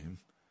time came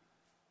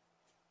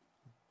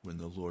when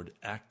the Lord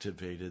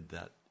activated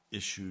that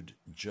issued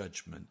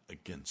judgment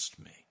against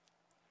me.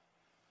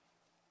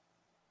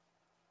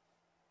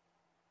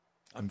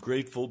 I'm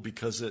grateful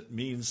because it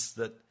means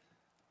that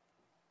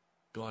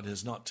God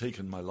has not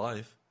taken my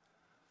life.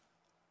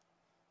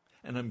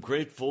 And I'm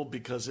grateful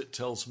because it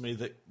tells me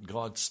that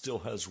God still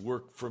has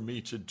work for me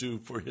to do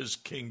for His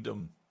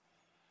kingdom.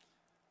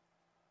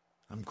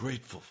 I'm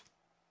grateful.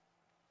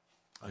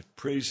 I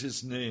praise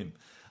His name.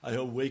 I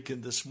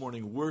awakened this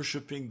morning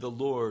worshiping the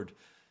Lord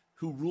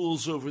who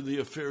rules over the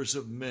affairs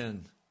of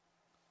men.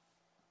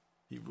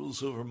 He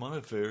rules over my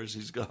affairs.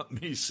 He's got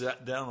me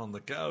sat down on the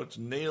couch,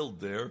 nailed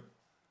there.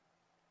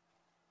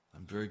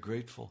 I'm very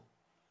grateful.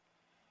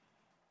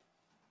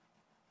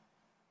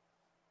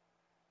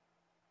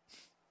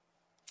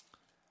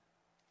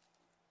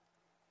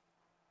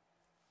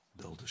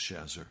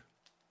 Belteshazzar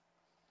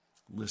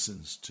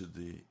listens to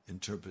the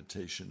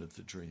interpretation of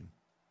the dream.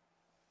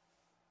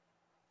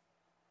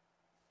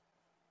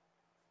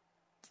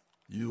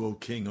 You, O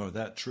king, are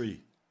that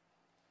tree.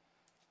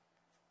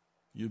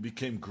 You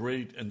became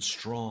great and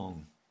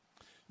strong.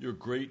 Your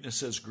greatness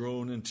has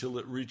grown until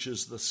it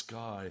reaches the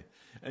sky,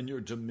 and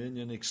your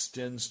dominion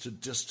extends to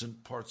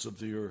distant parts of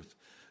the earth.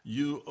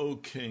 You, O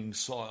king,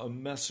 saw a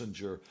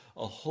messenger,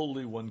 a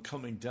holy one,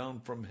 coming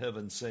down from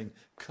heaven, saying,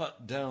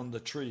 "Cut down the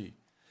tree,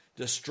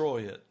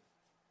 destroy it,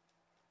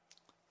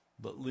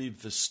 but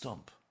leave the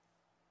stump,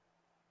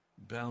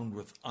 bound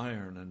with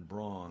iron and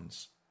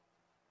bronze,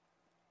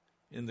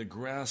 in the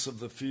grass of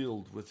the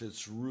field with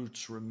its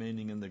roots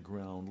remaining in the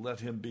ground.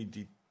 Let him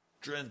be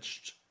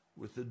drenched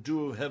with the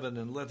dew of heaven,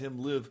 and let him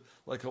live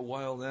like a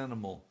wild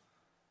animal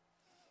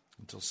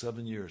until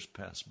 7 years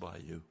pass by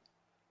you."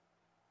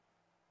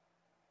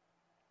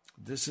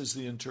 This is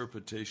the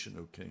interpretation,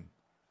 O king.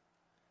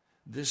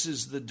 This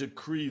is the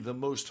decree the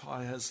Most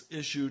High has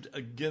issued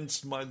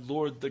against my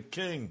Lord the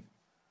king.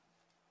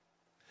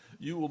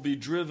 You will be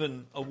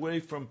driven away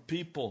from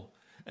people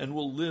and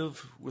will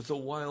live with the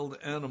wild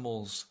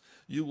animals.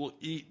 You will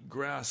eat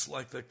grass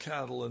like the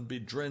cattle and be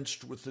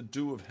drenched with the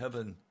dew of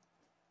heaven.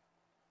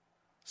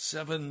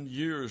 7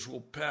 years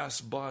will pass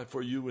by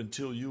for you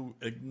until you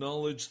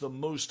acknowledge the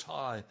Most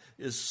High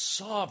is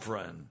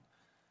sovereign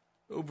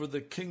over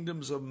the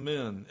kingdoms of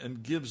men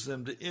and gives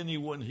them to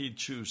anyone He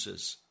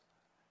chooses.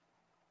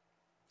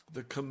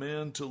 The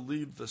command to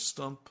leave the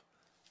stump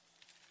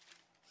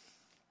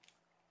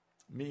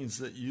means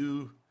that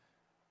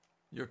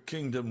your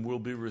kingdom will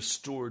be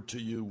restored to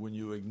you when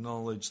you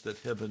acknowledge that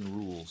heaven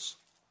rules.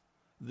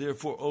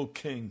 Therefore, O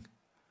king,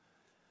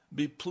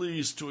 be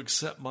pleased to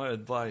accept my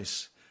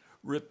advice.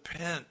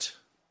 Repent.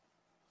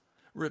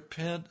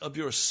 Repent of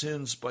your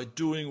sins by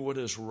doing what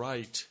is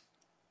right.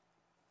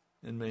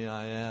 And may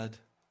I add,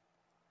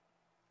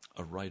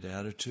 a right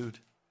attitude.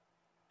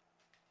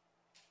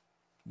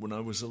 When I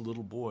was a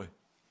little boy,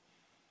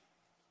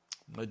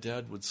 my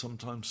dad would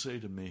sometimes say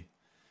to me,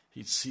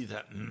 he'd see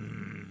that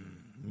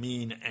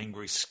mean,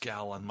 angry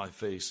scowl on my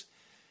face.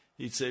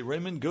 He'd say,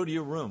 "Raymond, go to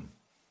your room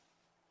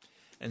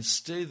and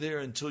stay there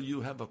until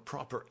you have a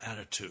proper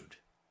attitude."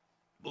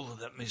 Oh,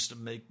 that used to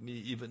make me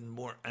even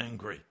more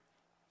angry.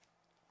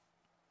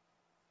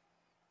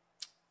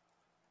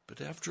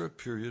 But after a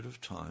period of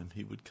time,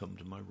 he would come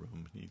to my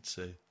room and he'd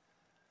say,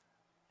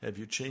 "Have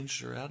you changed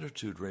your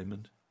attitude,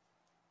 Raymond?"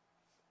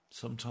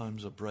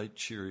 Sometimes a bright,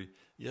 cheery,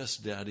 "Yes,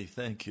 Daddy,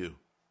 thank you."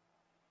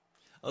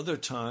 Other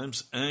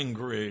times,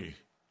 angry.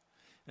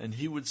 And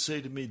he would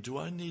say to me, "Do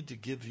I need to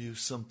give you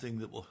something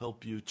that will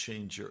help you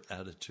change your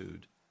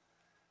attitude?"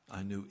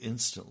 I knew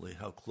instantly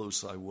how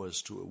close I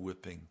was to a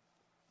whipping.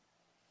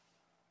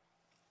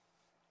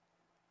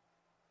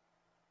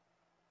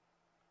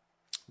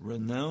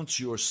 Renounce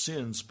your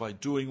sins by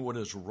doing what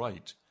is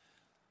right,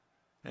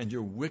 and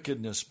your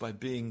wickedness by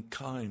being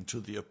kind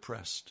to the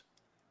oppressed.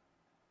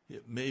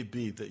 It may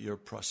be that your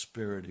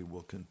prosperity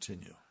will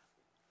continue.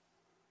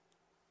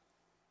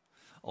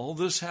 All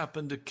this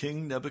happened to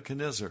King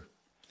Nebuchadnezzar.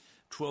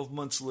 12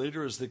 months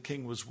later, as the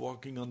king was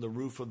walking on the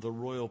roof of the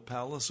royal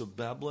palace of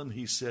Babylon,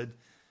 he said,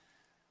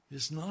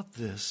 "Is not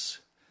this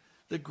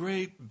the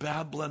great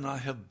Babylon I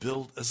have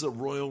built as a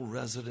royal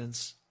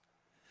residence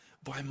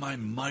by my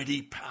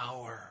mighty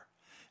power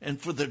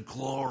and for the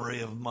glory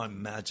of my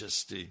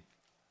majesty?"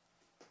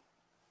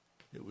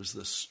 It was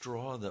the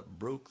straw that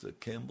broke the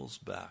camel's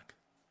back.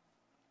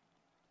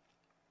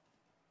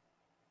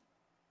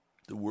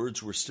 The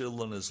words were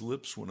still on his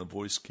lips when a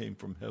voice came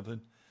from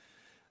heaven.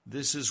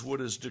 This is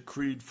what is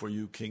decreed for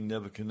you, King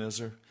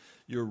Nebuchadnezzar.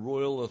 Your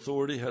royal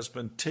authority has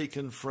been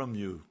taken from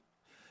you.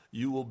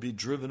 You will be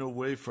driven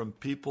away from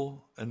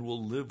people and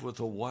will live with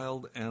the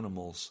wild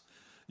animals.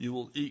 You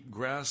will eat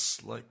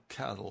grass like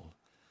cattle.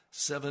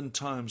 7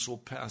 times will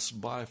pass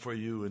by for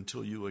you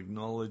until you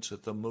acknowledge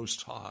that the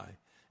Most High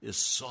is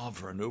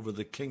sovereign over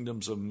the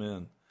kingdoms of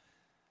men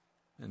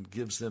and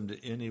gives them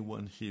to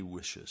anyone he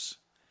wishes.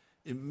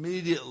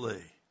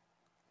 Immediately,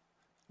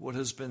 what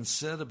has been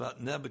said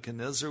about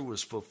Nebuchadnezzar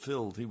was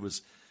fulfilled. He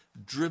was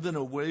driven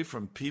away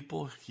from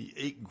people. He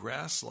ate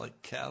grass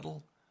like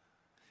cattle.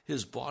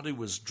 His body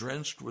was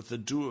drenched with the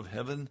dew of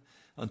heaven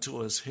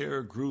until his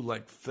hair grew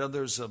like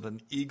feathers of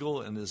an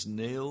eagle and his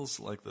nails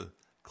like the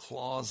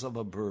claws of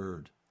a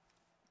bird.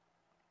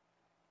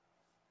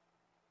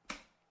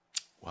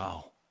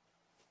 Wow.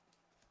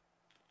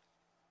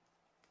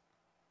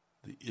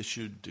 The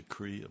issued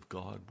decree of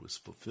God was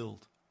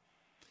fulfilled.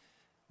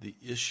 The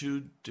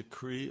issued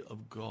decree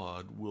of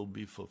God will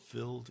be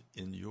fulfilled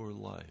in your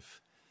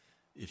life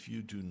if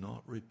you do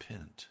not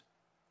repent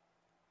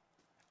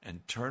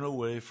and turn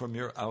away from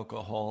your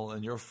alcohol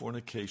and your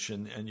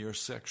fornication and your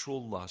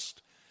sexual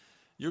lust.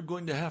 You're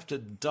going to have to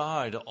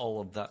die to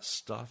all of that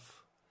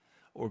stuff,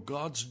 or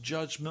God's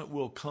judgment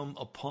will come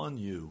upon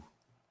you.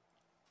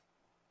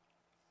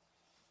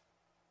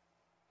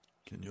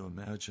 Can you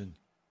imagine?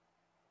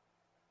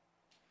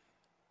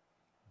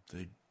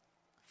 The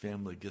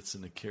family gets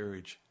in a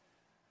carriage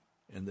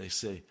and they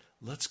say,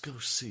 let's go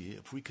see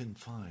if we can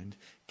find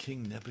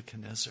King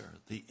Nebuchadnezzar,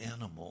 the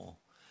animal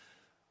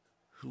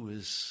who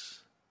is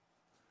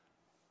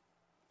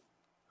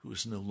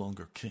no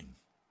longer king.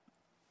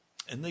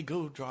 And they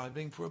go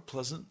driving for a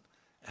pleasant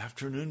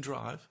afternoon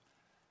drive,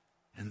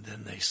 and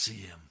then they see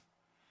him,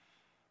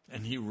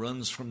 and he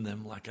runs from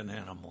them like an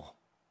animal.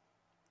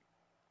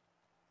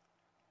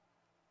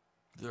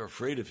 They're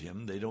afraid of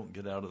him. They don't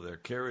get out of their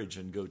carriage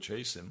and go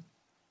chase him.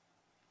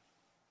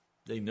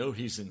 They know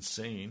he's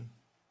insane.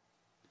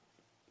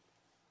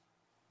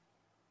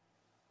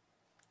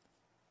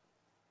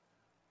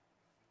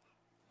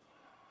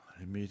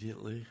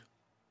 Immediately,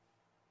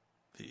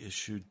 the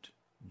issued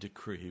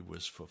decree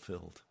was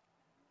fulfilled.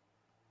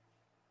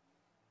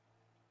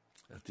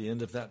 At the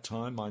end of that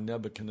time, I,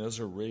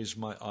 Nebuchadnezzar, raised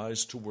my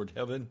eyes toward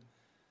heaven,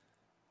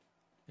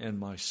 and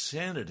my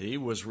sanity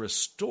was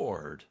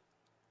restored.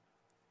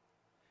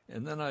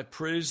 And then I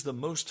praised the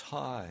Most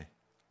High.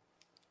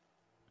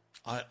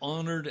 I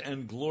honored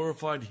and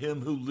glorified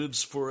him who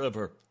lives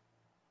forever.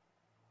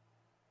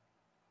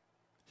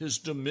 His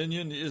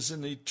dominion is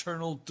an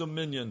eternal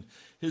dominion.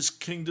 His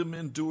kingdom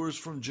endures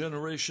from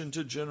generation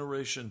to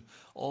generation.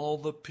 All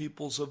the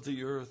peoples of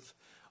the earth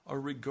are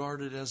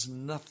regarded as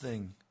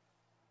nothing.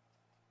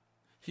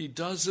 He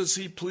does as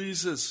he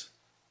pleases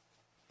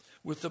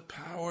with the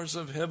powers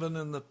of heaven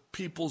and the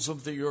peoples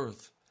of the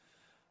earth.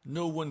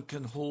 No one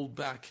can hold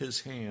back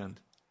his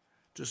hand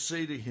to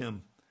say to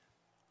him,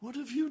 "What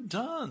have you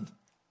done?"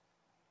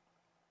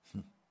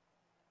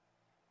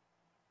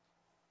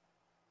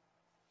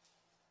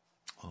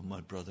 Oh,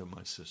 my brother,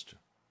 my sister.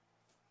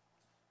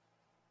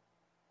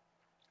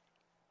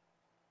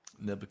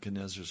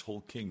 Nebuchadnezzar's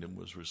whole kingdom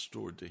was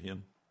restored to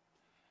him.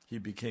 He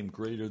became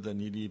greater than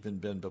he'd even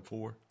been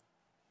before.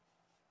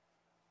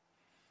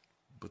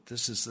 But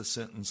this is the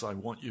sentence I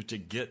want you to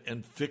get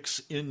and fix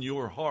in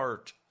your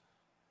heart.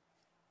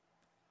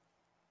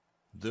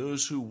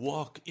 Those who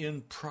walk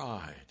in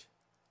pride,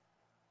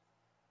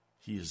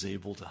 he is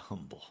able to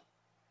humble.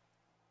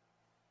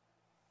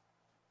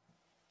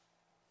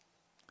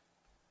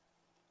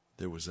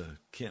 There was a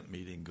camp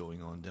meeting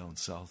going on down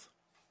south.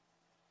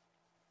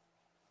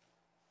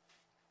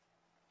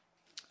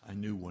 I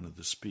knew one of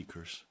the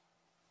speakers.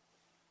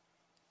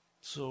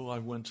 So I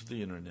went to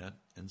the internet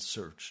and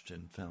searched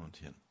and found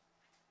him.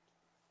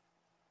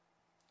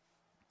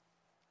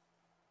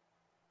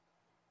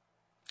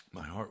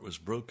 My heart was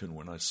broken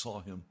when I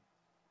saw him.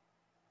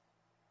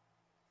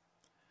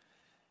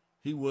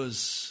 He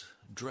was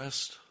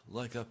dressed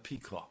like a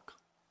peacock,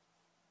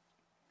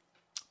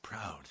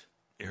 proud,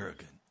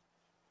 arrogant,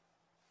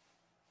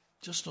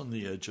 just on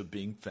the edge of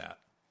being fat,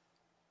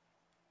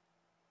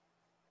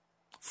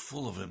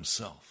 full of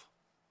himself.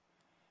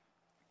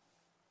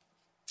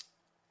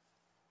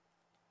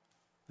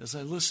 As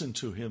I listened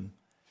to him,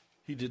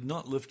 he did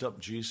not lift up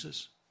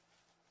Jesus.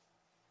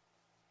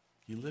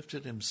 He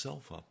lifted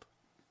himself up.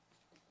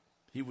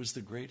 He was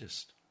the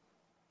greatest.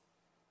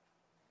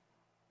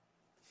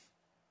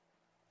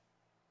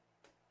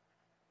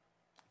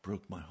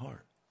 Broke my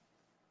heart.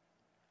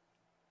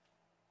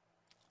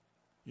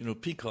 You know,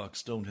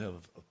 peacocks don't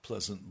have a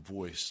pleasant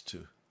voice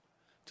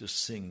to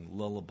sing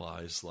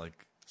lullabies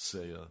like,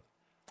 say,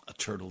 a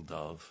turtle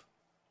dove.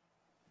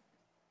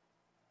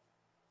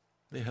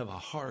 They have a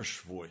harsh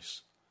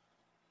voice.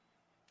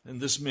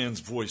 And this man's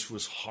voice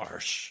was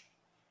harsh.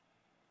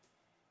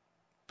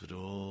 But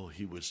oh,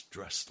 he was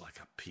dressed like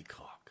a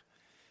peacock.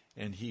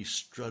 And he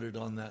strutted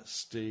on that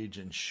stage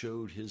and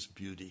showed his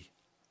beauty.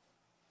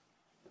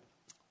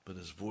 But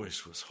his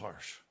voice was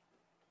harsh.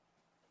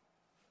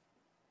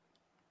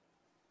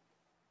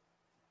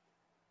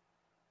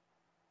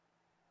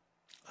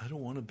 I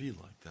don't want to be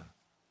like that.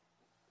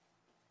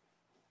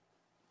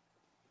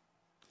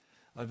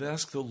 I've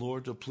asked the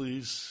Lord to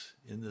please,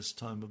 in this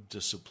time of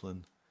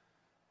discipline,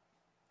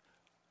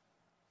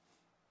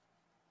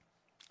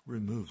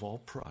 remove all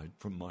pride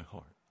from my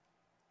heart.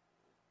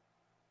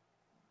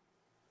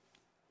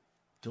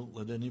 Don't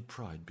let any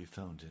pride be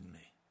found in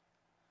me.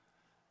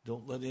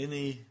 Don't let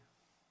any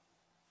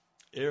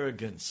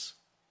arrogance,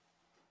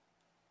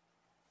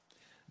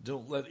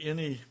 don't let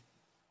any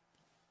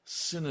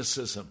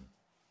cynicism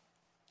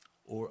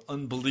or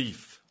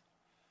unbelief,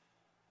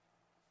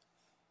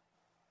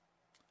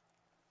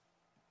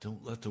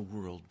 don't let the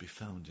world be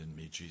found in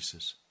me,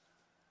 Jesus.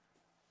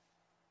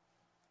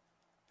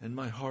 And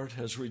my heart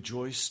has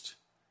rejoiced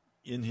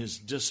in his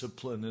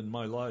discipline in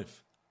my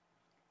life.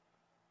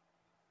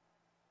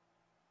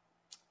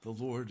 The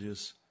Lord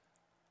is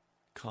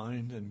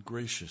kind and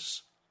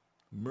gracious,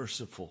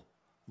 merciful,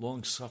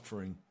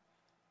 long-suffering,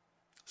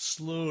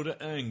 slow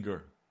to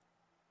anger.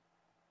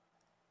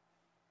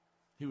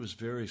 He was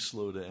very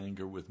slow to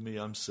anger with me.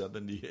 I'm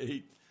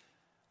 78.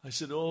 I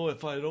said, oh,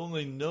 if I had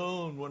only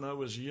known when I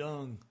was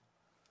young,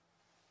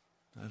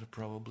 I'd have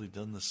probably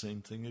done the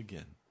same thing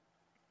again.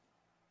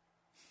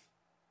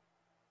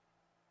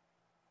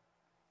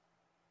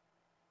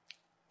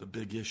 The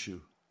big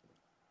issue.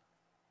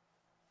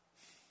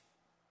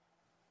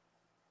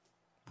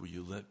 Will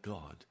you let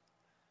God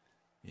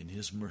in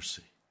his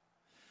mercy?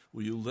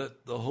 Will you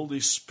let the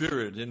Holy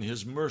Spirit in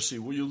his mercy?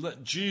 Will you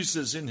let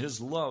Jesus in his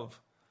love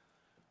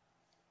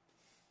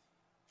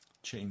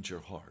change your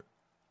heart?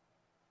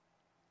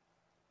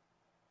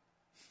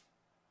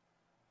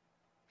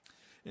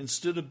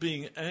 Instead of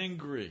being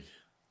angry,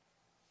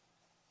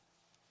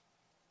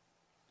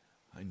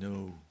 I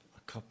know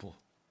a couple,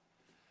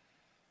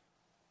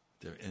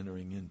 they're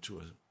entering into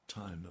a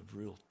time of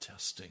real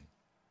testing.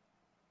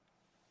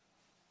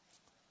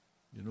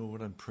 You know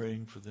what I'm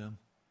praying for them?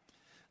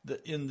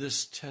 That in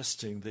this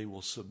testing they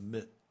will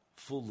submit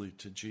fully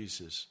to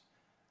Jesus.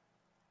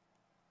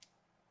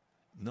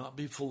 Not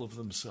be full of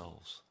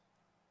themselves.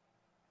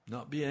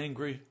 Not be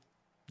angry.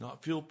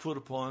 Not feel put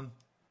upon.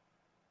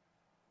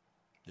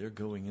 They're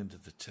going into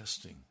the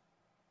testing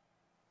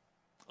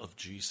of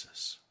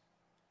Jesus.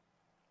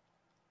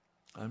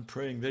 I'm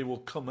praying they will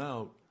come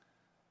out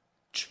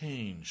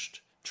changed,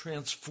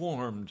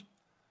 transformed,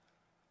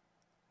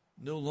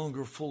 no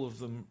longer full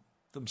of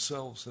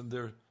themselves and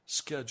their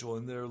schedule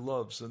and their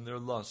loves and their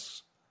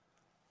lusts,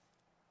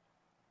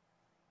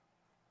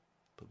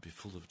 but be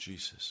full of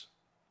Jesus.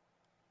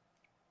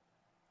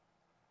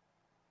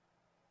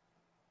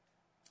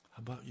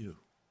 How about you?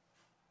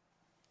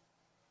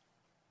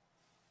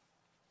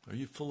 Are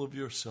you full of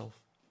yourself?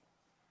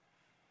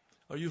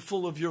 Are you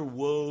full of your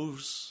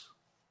woes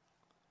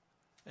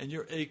and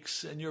your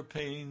aches and your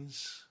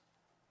pains?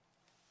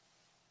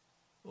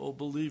 Oh,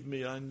 believe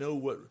me, I know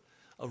what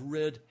a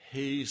red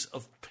haze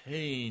of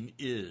pain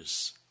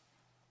is.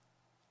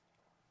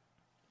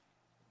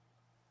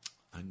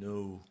 I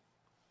know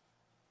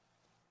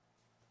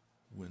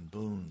when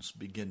bones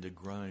begin to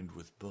grind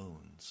with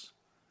bones,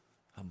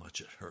 how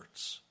much it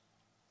hurts.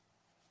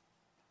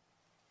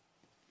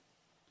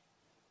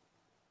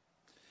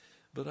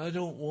 But I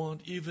don't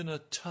want even a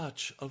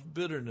touch of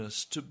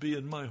bitterness to be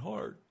in my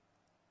heart.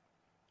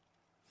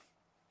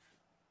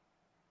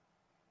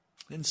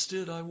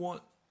 Instead, I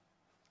want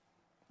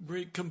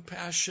great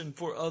compassion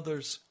for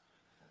others.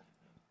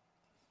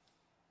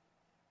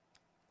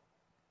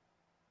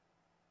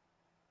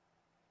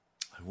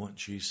 I want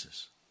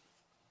Jesus.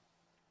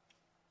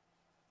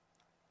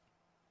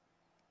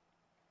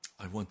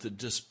 I want the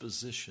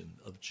disposition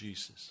of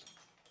Jesus.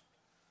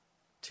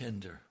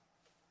 Tender,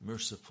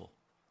 merciful,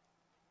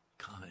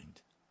 kind.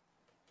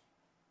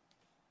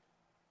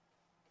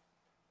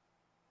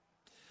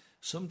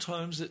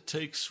 Sometimes it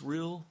takes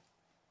real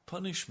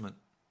punishment.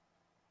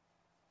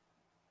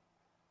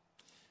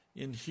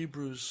 In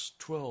Hebrews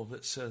 12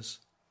 it says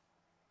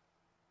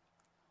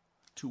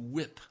to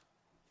whip.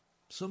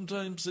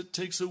 Sometimes it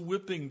takes a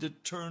whipping to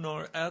turn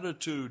our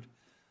attitude.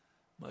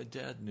 My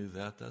dad knew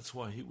that. That's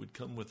why he would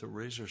come with a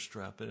razor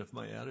strap, and if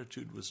my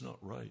attitude was not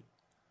right,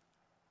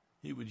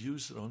 he would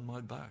use it on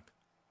my back.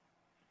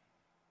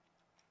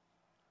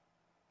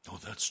 Oh,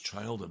 that's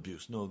child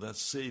abuse. No,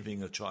 that's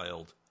saving a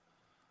child.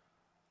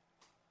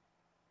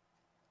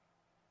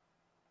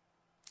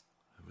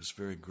 I was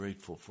very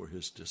grateful for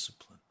his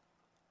discipline.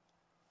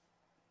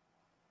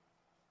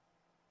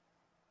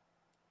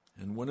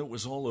 And when it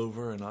was all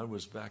over and I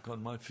was back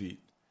on my feet,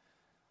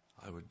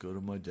 I would go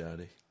to my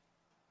daddy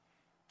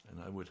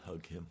and I would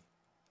hug him.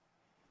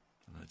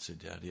 And I'd say,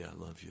 Daddy, I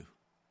love you.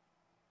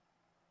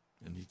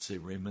 And he'd say,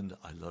 Raymond,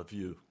 I love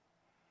you.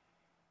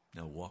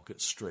 Now walk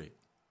it straight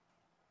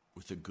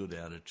with a good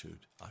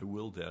attitude. I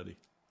will, Daddy.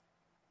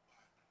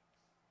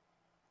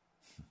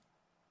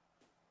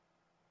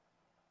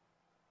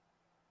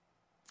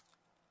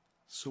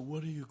 So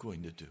what are you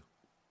going to do?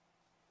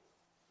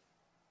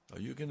 Are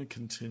you going to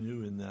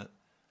continue in that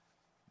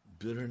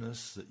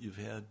bitterness that you've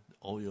had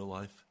all your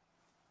life?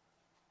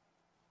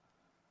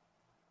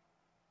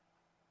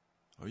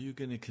 Are you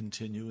going to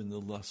continue in the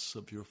lusts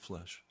of your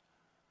flesh?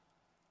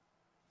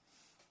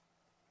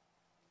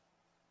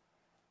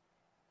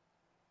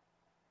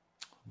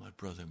 My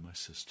brother, my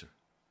sister,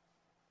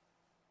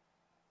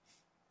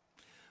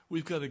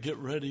 we've got to get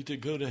ready to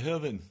go to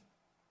heaven.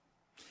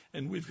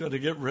 And we've got to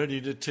get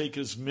ready to take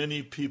as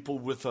many people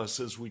with us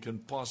as we can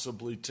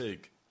possibly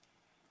take.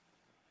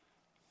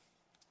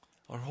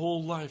 Our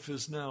whole life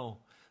is now,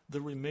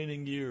 the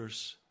remaining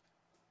years,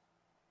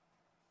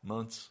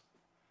 months,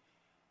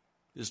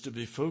 is to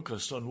be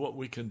focused on what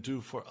we can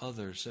do for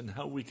others and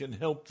how we can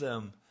help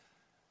them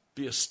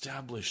be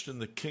established in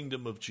the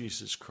kingdom of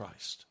Jesus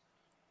Christ.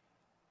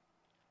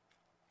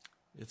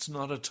 It's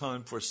not a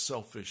time for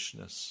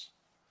selfishness.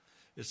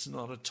 It's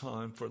not a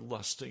time for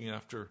lusting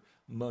after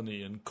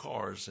money and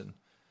cars and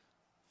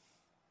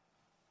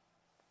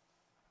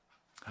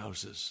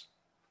houses,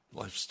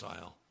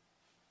 lifestyle.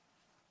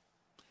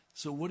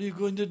 So what are you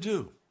going to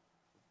do?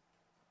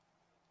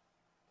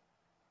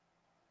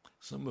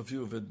 Some of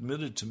you have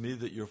admitted to me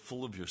that you're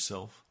full of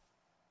yourself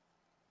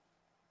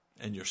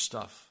and your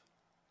stuff,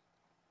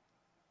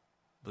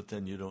 but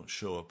then you don't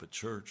show up at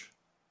church.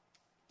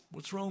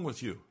 What's wrong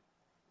with you?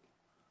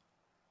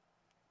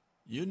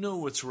 You know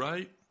what's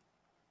right.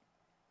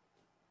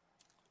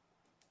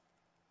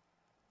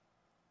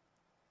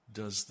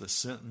 Does the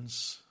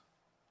sentence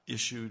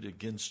issued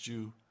against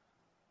you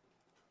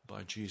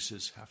by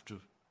Jesus have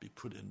to be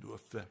put into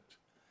effect?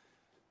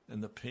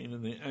 And the pain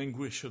and the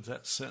anguish of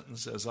that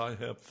sentence, as I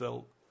have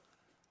felt,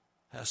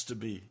 has to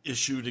be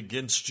issued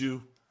against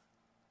you?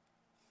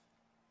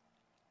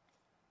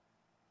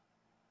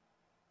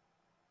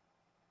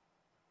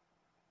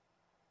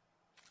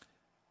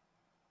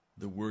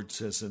 The word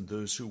says, and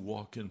those who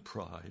walk in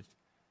pride,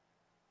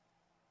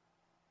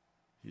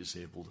 he is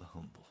able to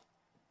humble.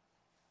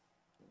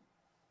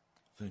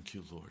 Thank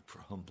you, Lord, for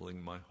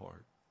humbling my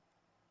heart.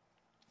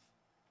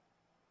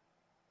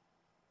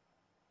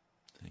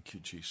 Thank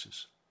you,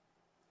 Jesus.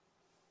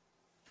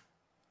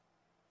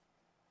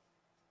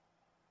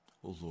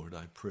 Oh, Lord,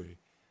 I pray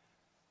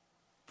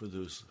for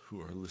those who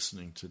are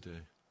listening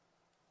today.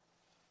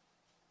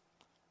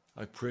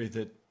 I pray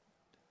that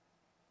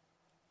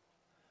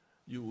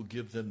you will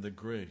give them the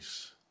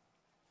grace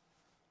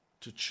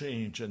to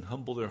change and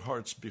humble their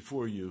hearts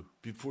before you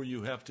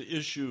have to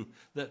issue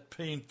that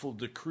painful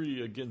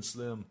decree against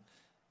them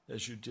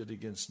as you did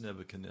against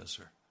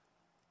Nebuchadnezzar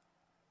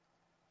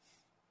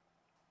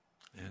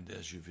and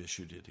as you've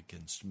issued it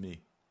against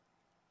me.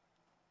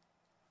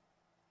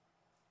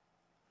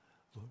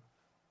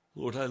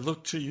 Lord, I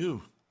look to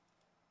you.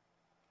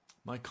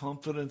 My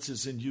confidence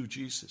is in you,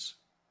 Jesus.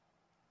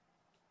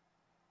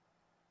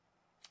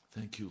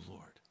 Thank you,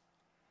 Lord.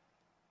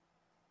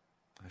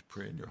 I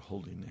pray in your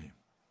holy name.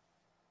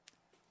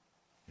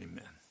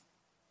 Amen.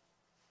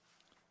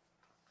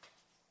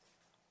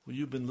 Well,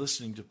 you've been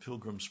listening to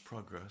Pilgrim's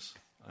Progress.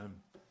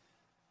 I'm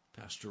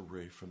Pastor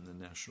Ray from the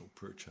National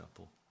Prayer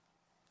Chapel.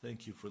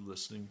 Thank you for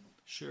listening.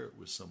 Share it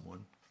with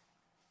someone.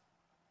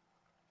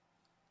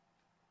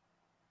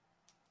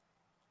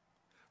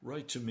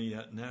 Write to me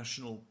at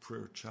National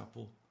Prayer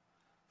Chapel,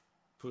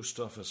 Post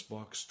Office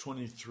Box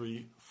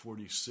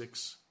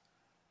 2346,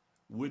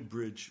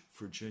 Woodbridge,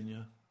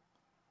 Virginia,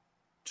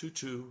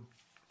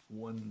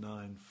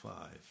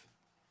 22195.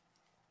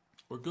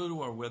 Or go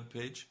to our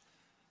webpage,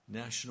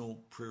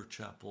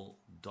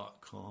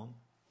 nationalprayerchapel.com,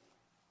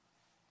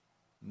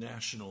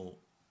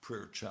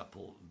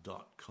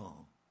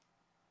 nationalprayerchapel.com.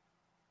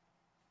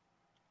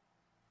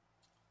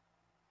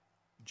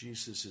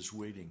 Jesus is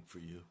waiting for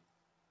you.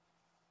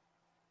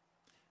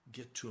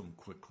 Get to him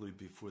quickly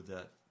before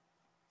that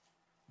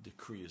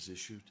decree is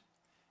issued.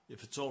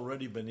 If it's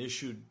already been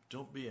issued,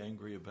 don't be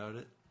angry about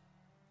it.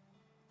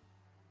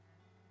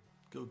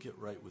 Go get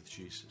right with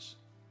Jesus.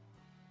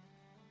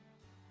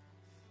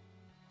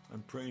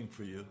 I'm praying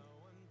for you.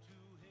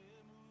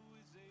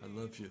 I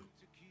love you.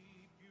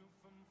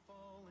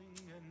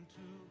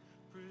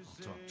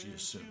 I'll talk to you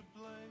soon.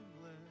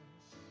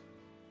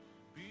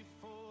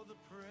 Before the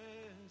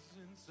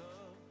presence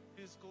of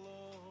his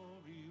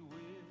glory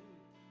with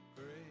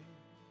great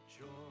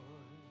joy,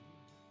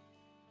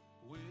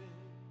 with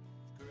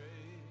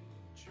great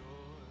joy.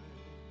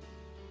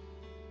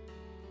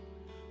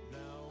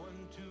 Now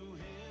unto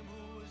him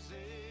who is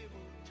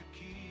able to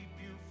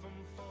keep you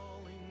from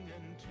falling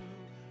and to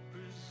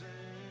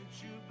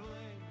present you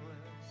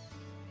blameless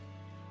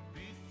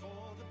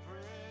before the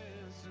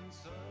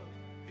presence of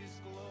his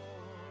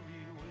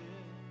glory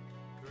with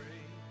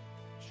great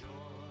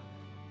joy,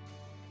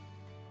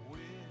 with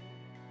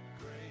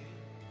great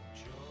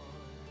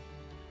joy.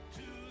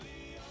 To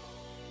the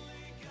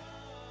only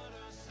God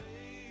our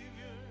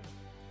Savior,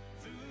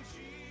 through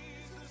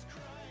Jesus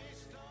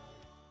Christ our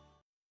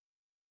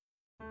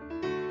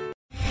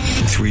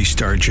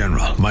 3-star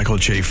General Michael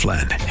J.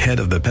 Flynn, head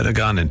of the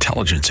Pentagon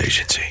Intelligence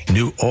Agency,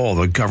 knew all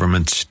the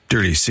government's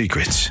dirty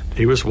secrets.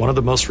 He was one of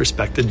the most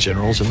respected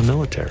generals in the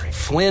military.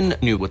 Flynn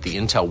knew what the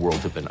intel world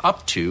had been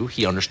up to.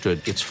 He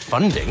understood its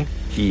funding.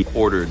 He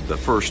ordered the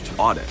first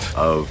audit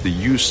of the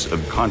use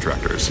of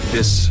contractors.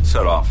 This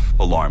set off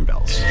alarm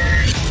bells.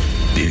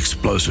 The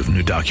explosive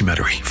new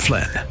documentary,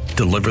 Flynn,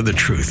 Deliver the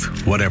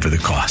Truth, Whatever the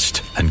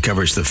Cost,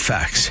 uncovers the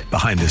facts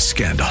behind this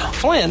scandal.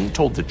 Flynn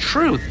told the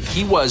truth.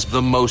 He was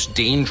the most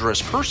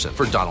dangerous person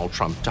for Donald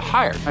Trump to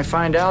hire. I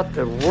find out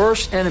the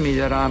worst enemy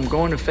that I'm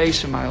going to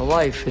face in my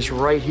life is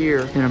right here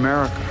in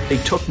America. They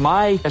took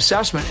my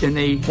assessment and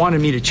they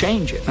wanted me to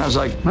change it. And I was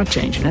like, I'm not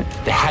changing it.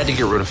 They had to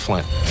get rid of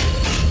Flynn.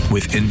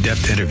 With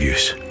in-depth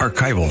interviews,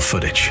 archival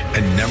footage,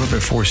 and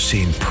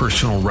never-before-seen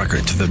personal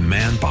records of the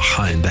man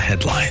behind the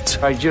headlines.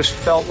 I just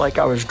felt like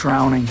I was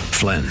drowning.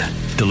 Flynn,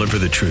 Deliver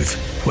the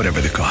Truth, Whatever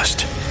the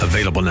Cost.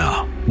 Available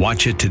now.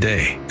 Watch it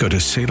today. Go to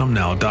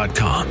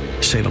salemnow.com.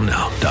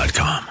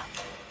 salemnow.com.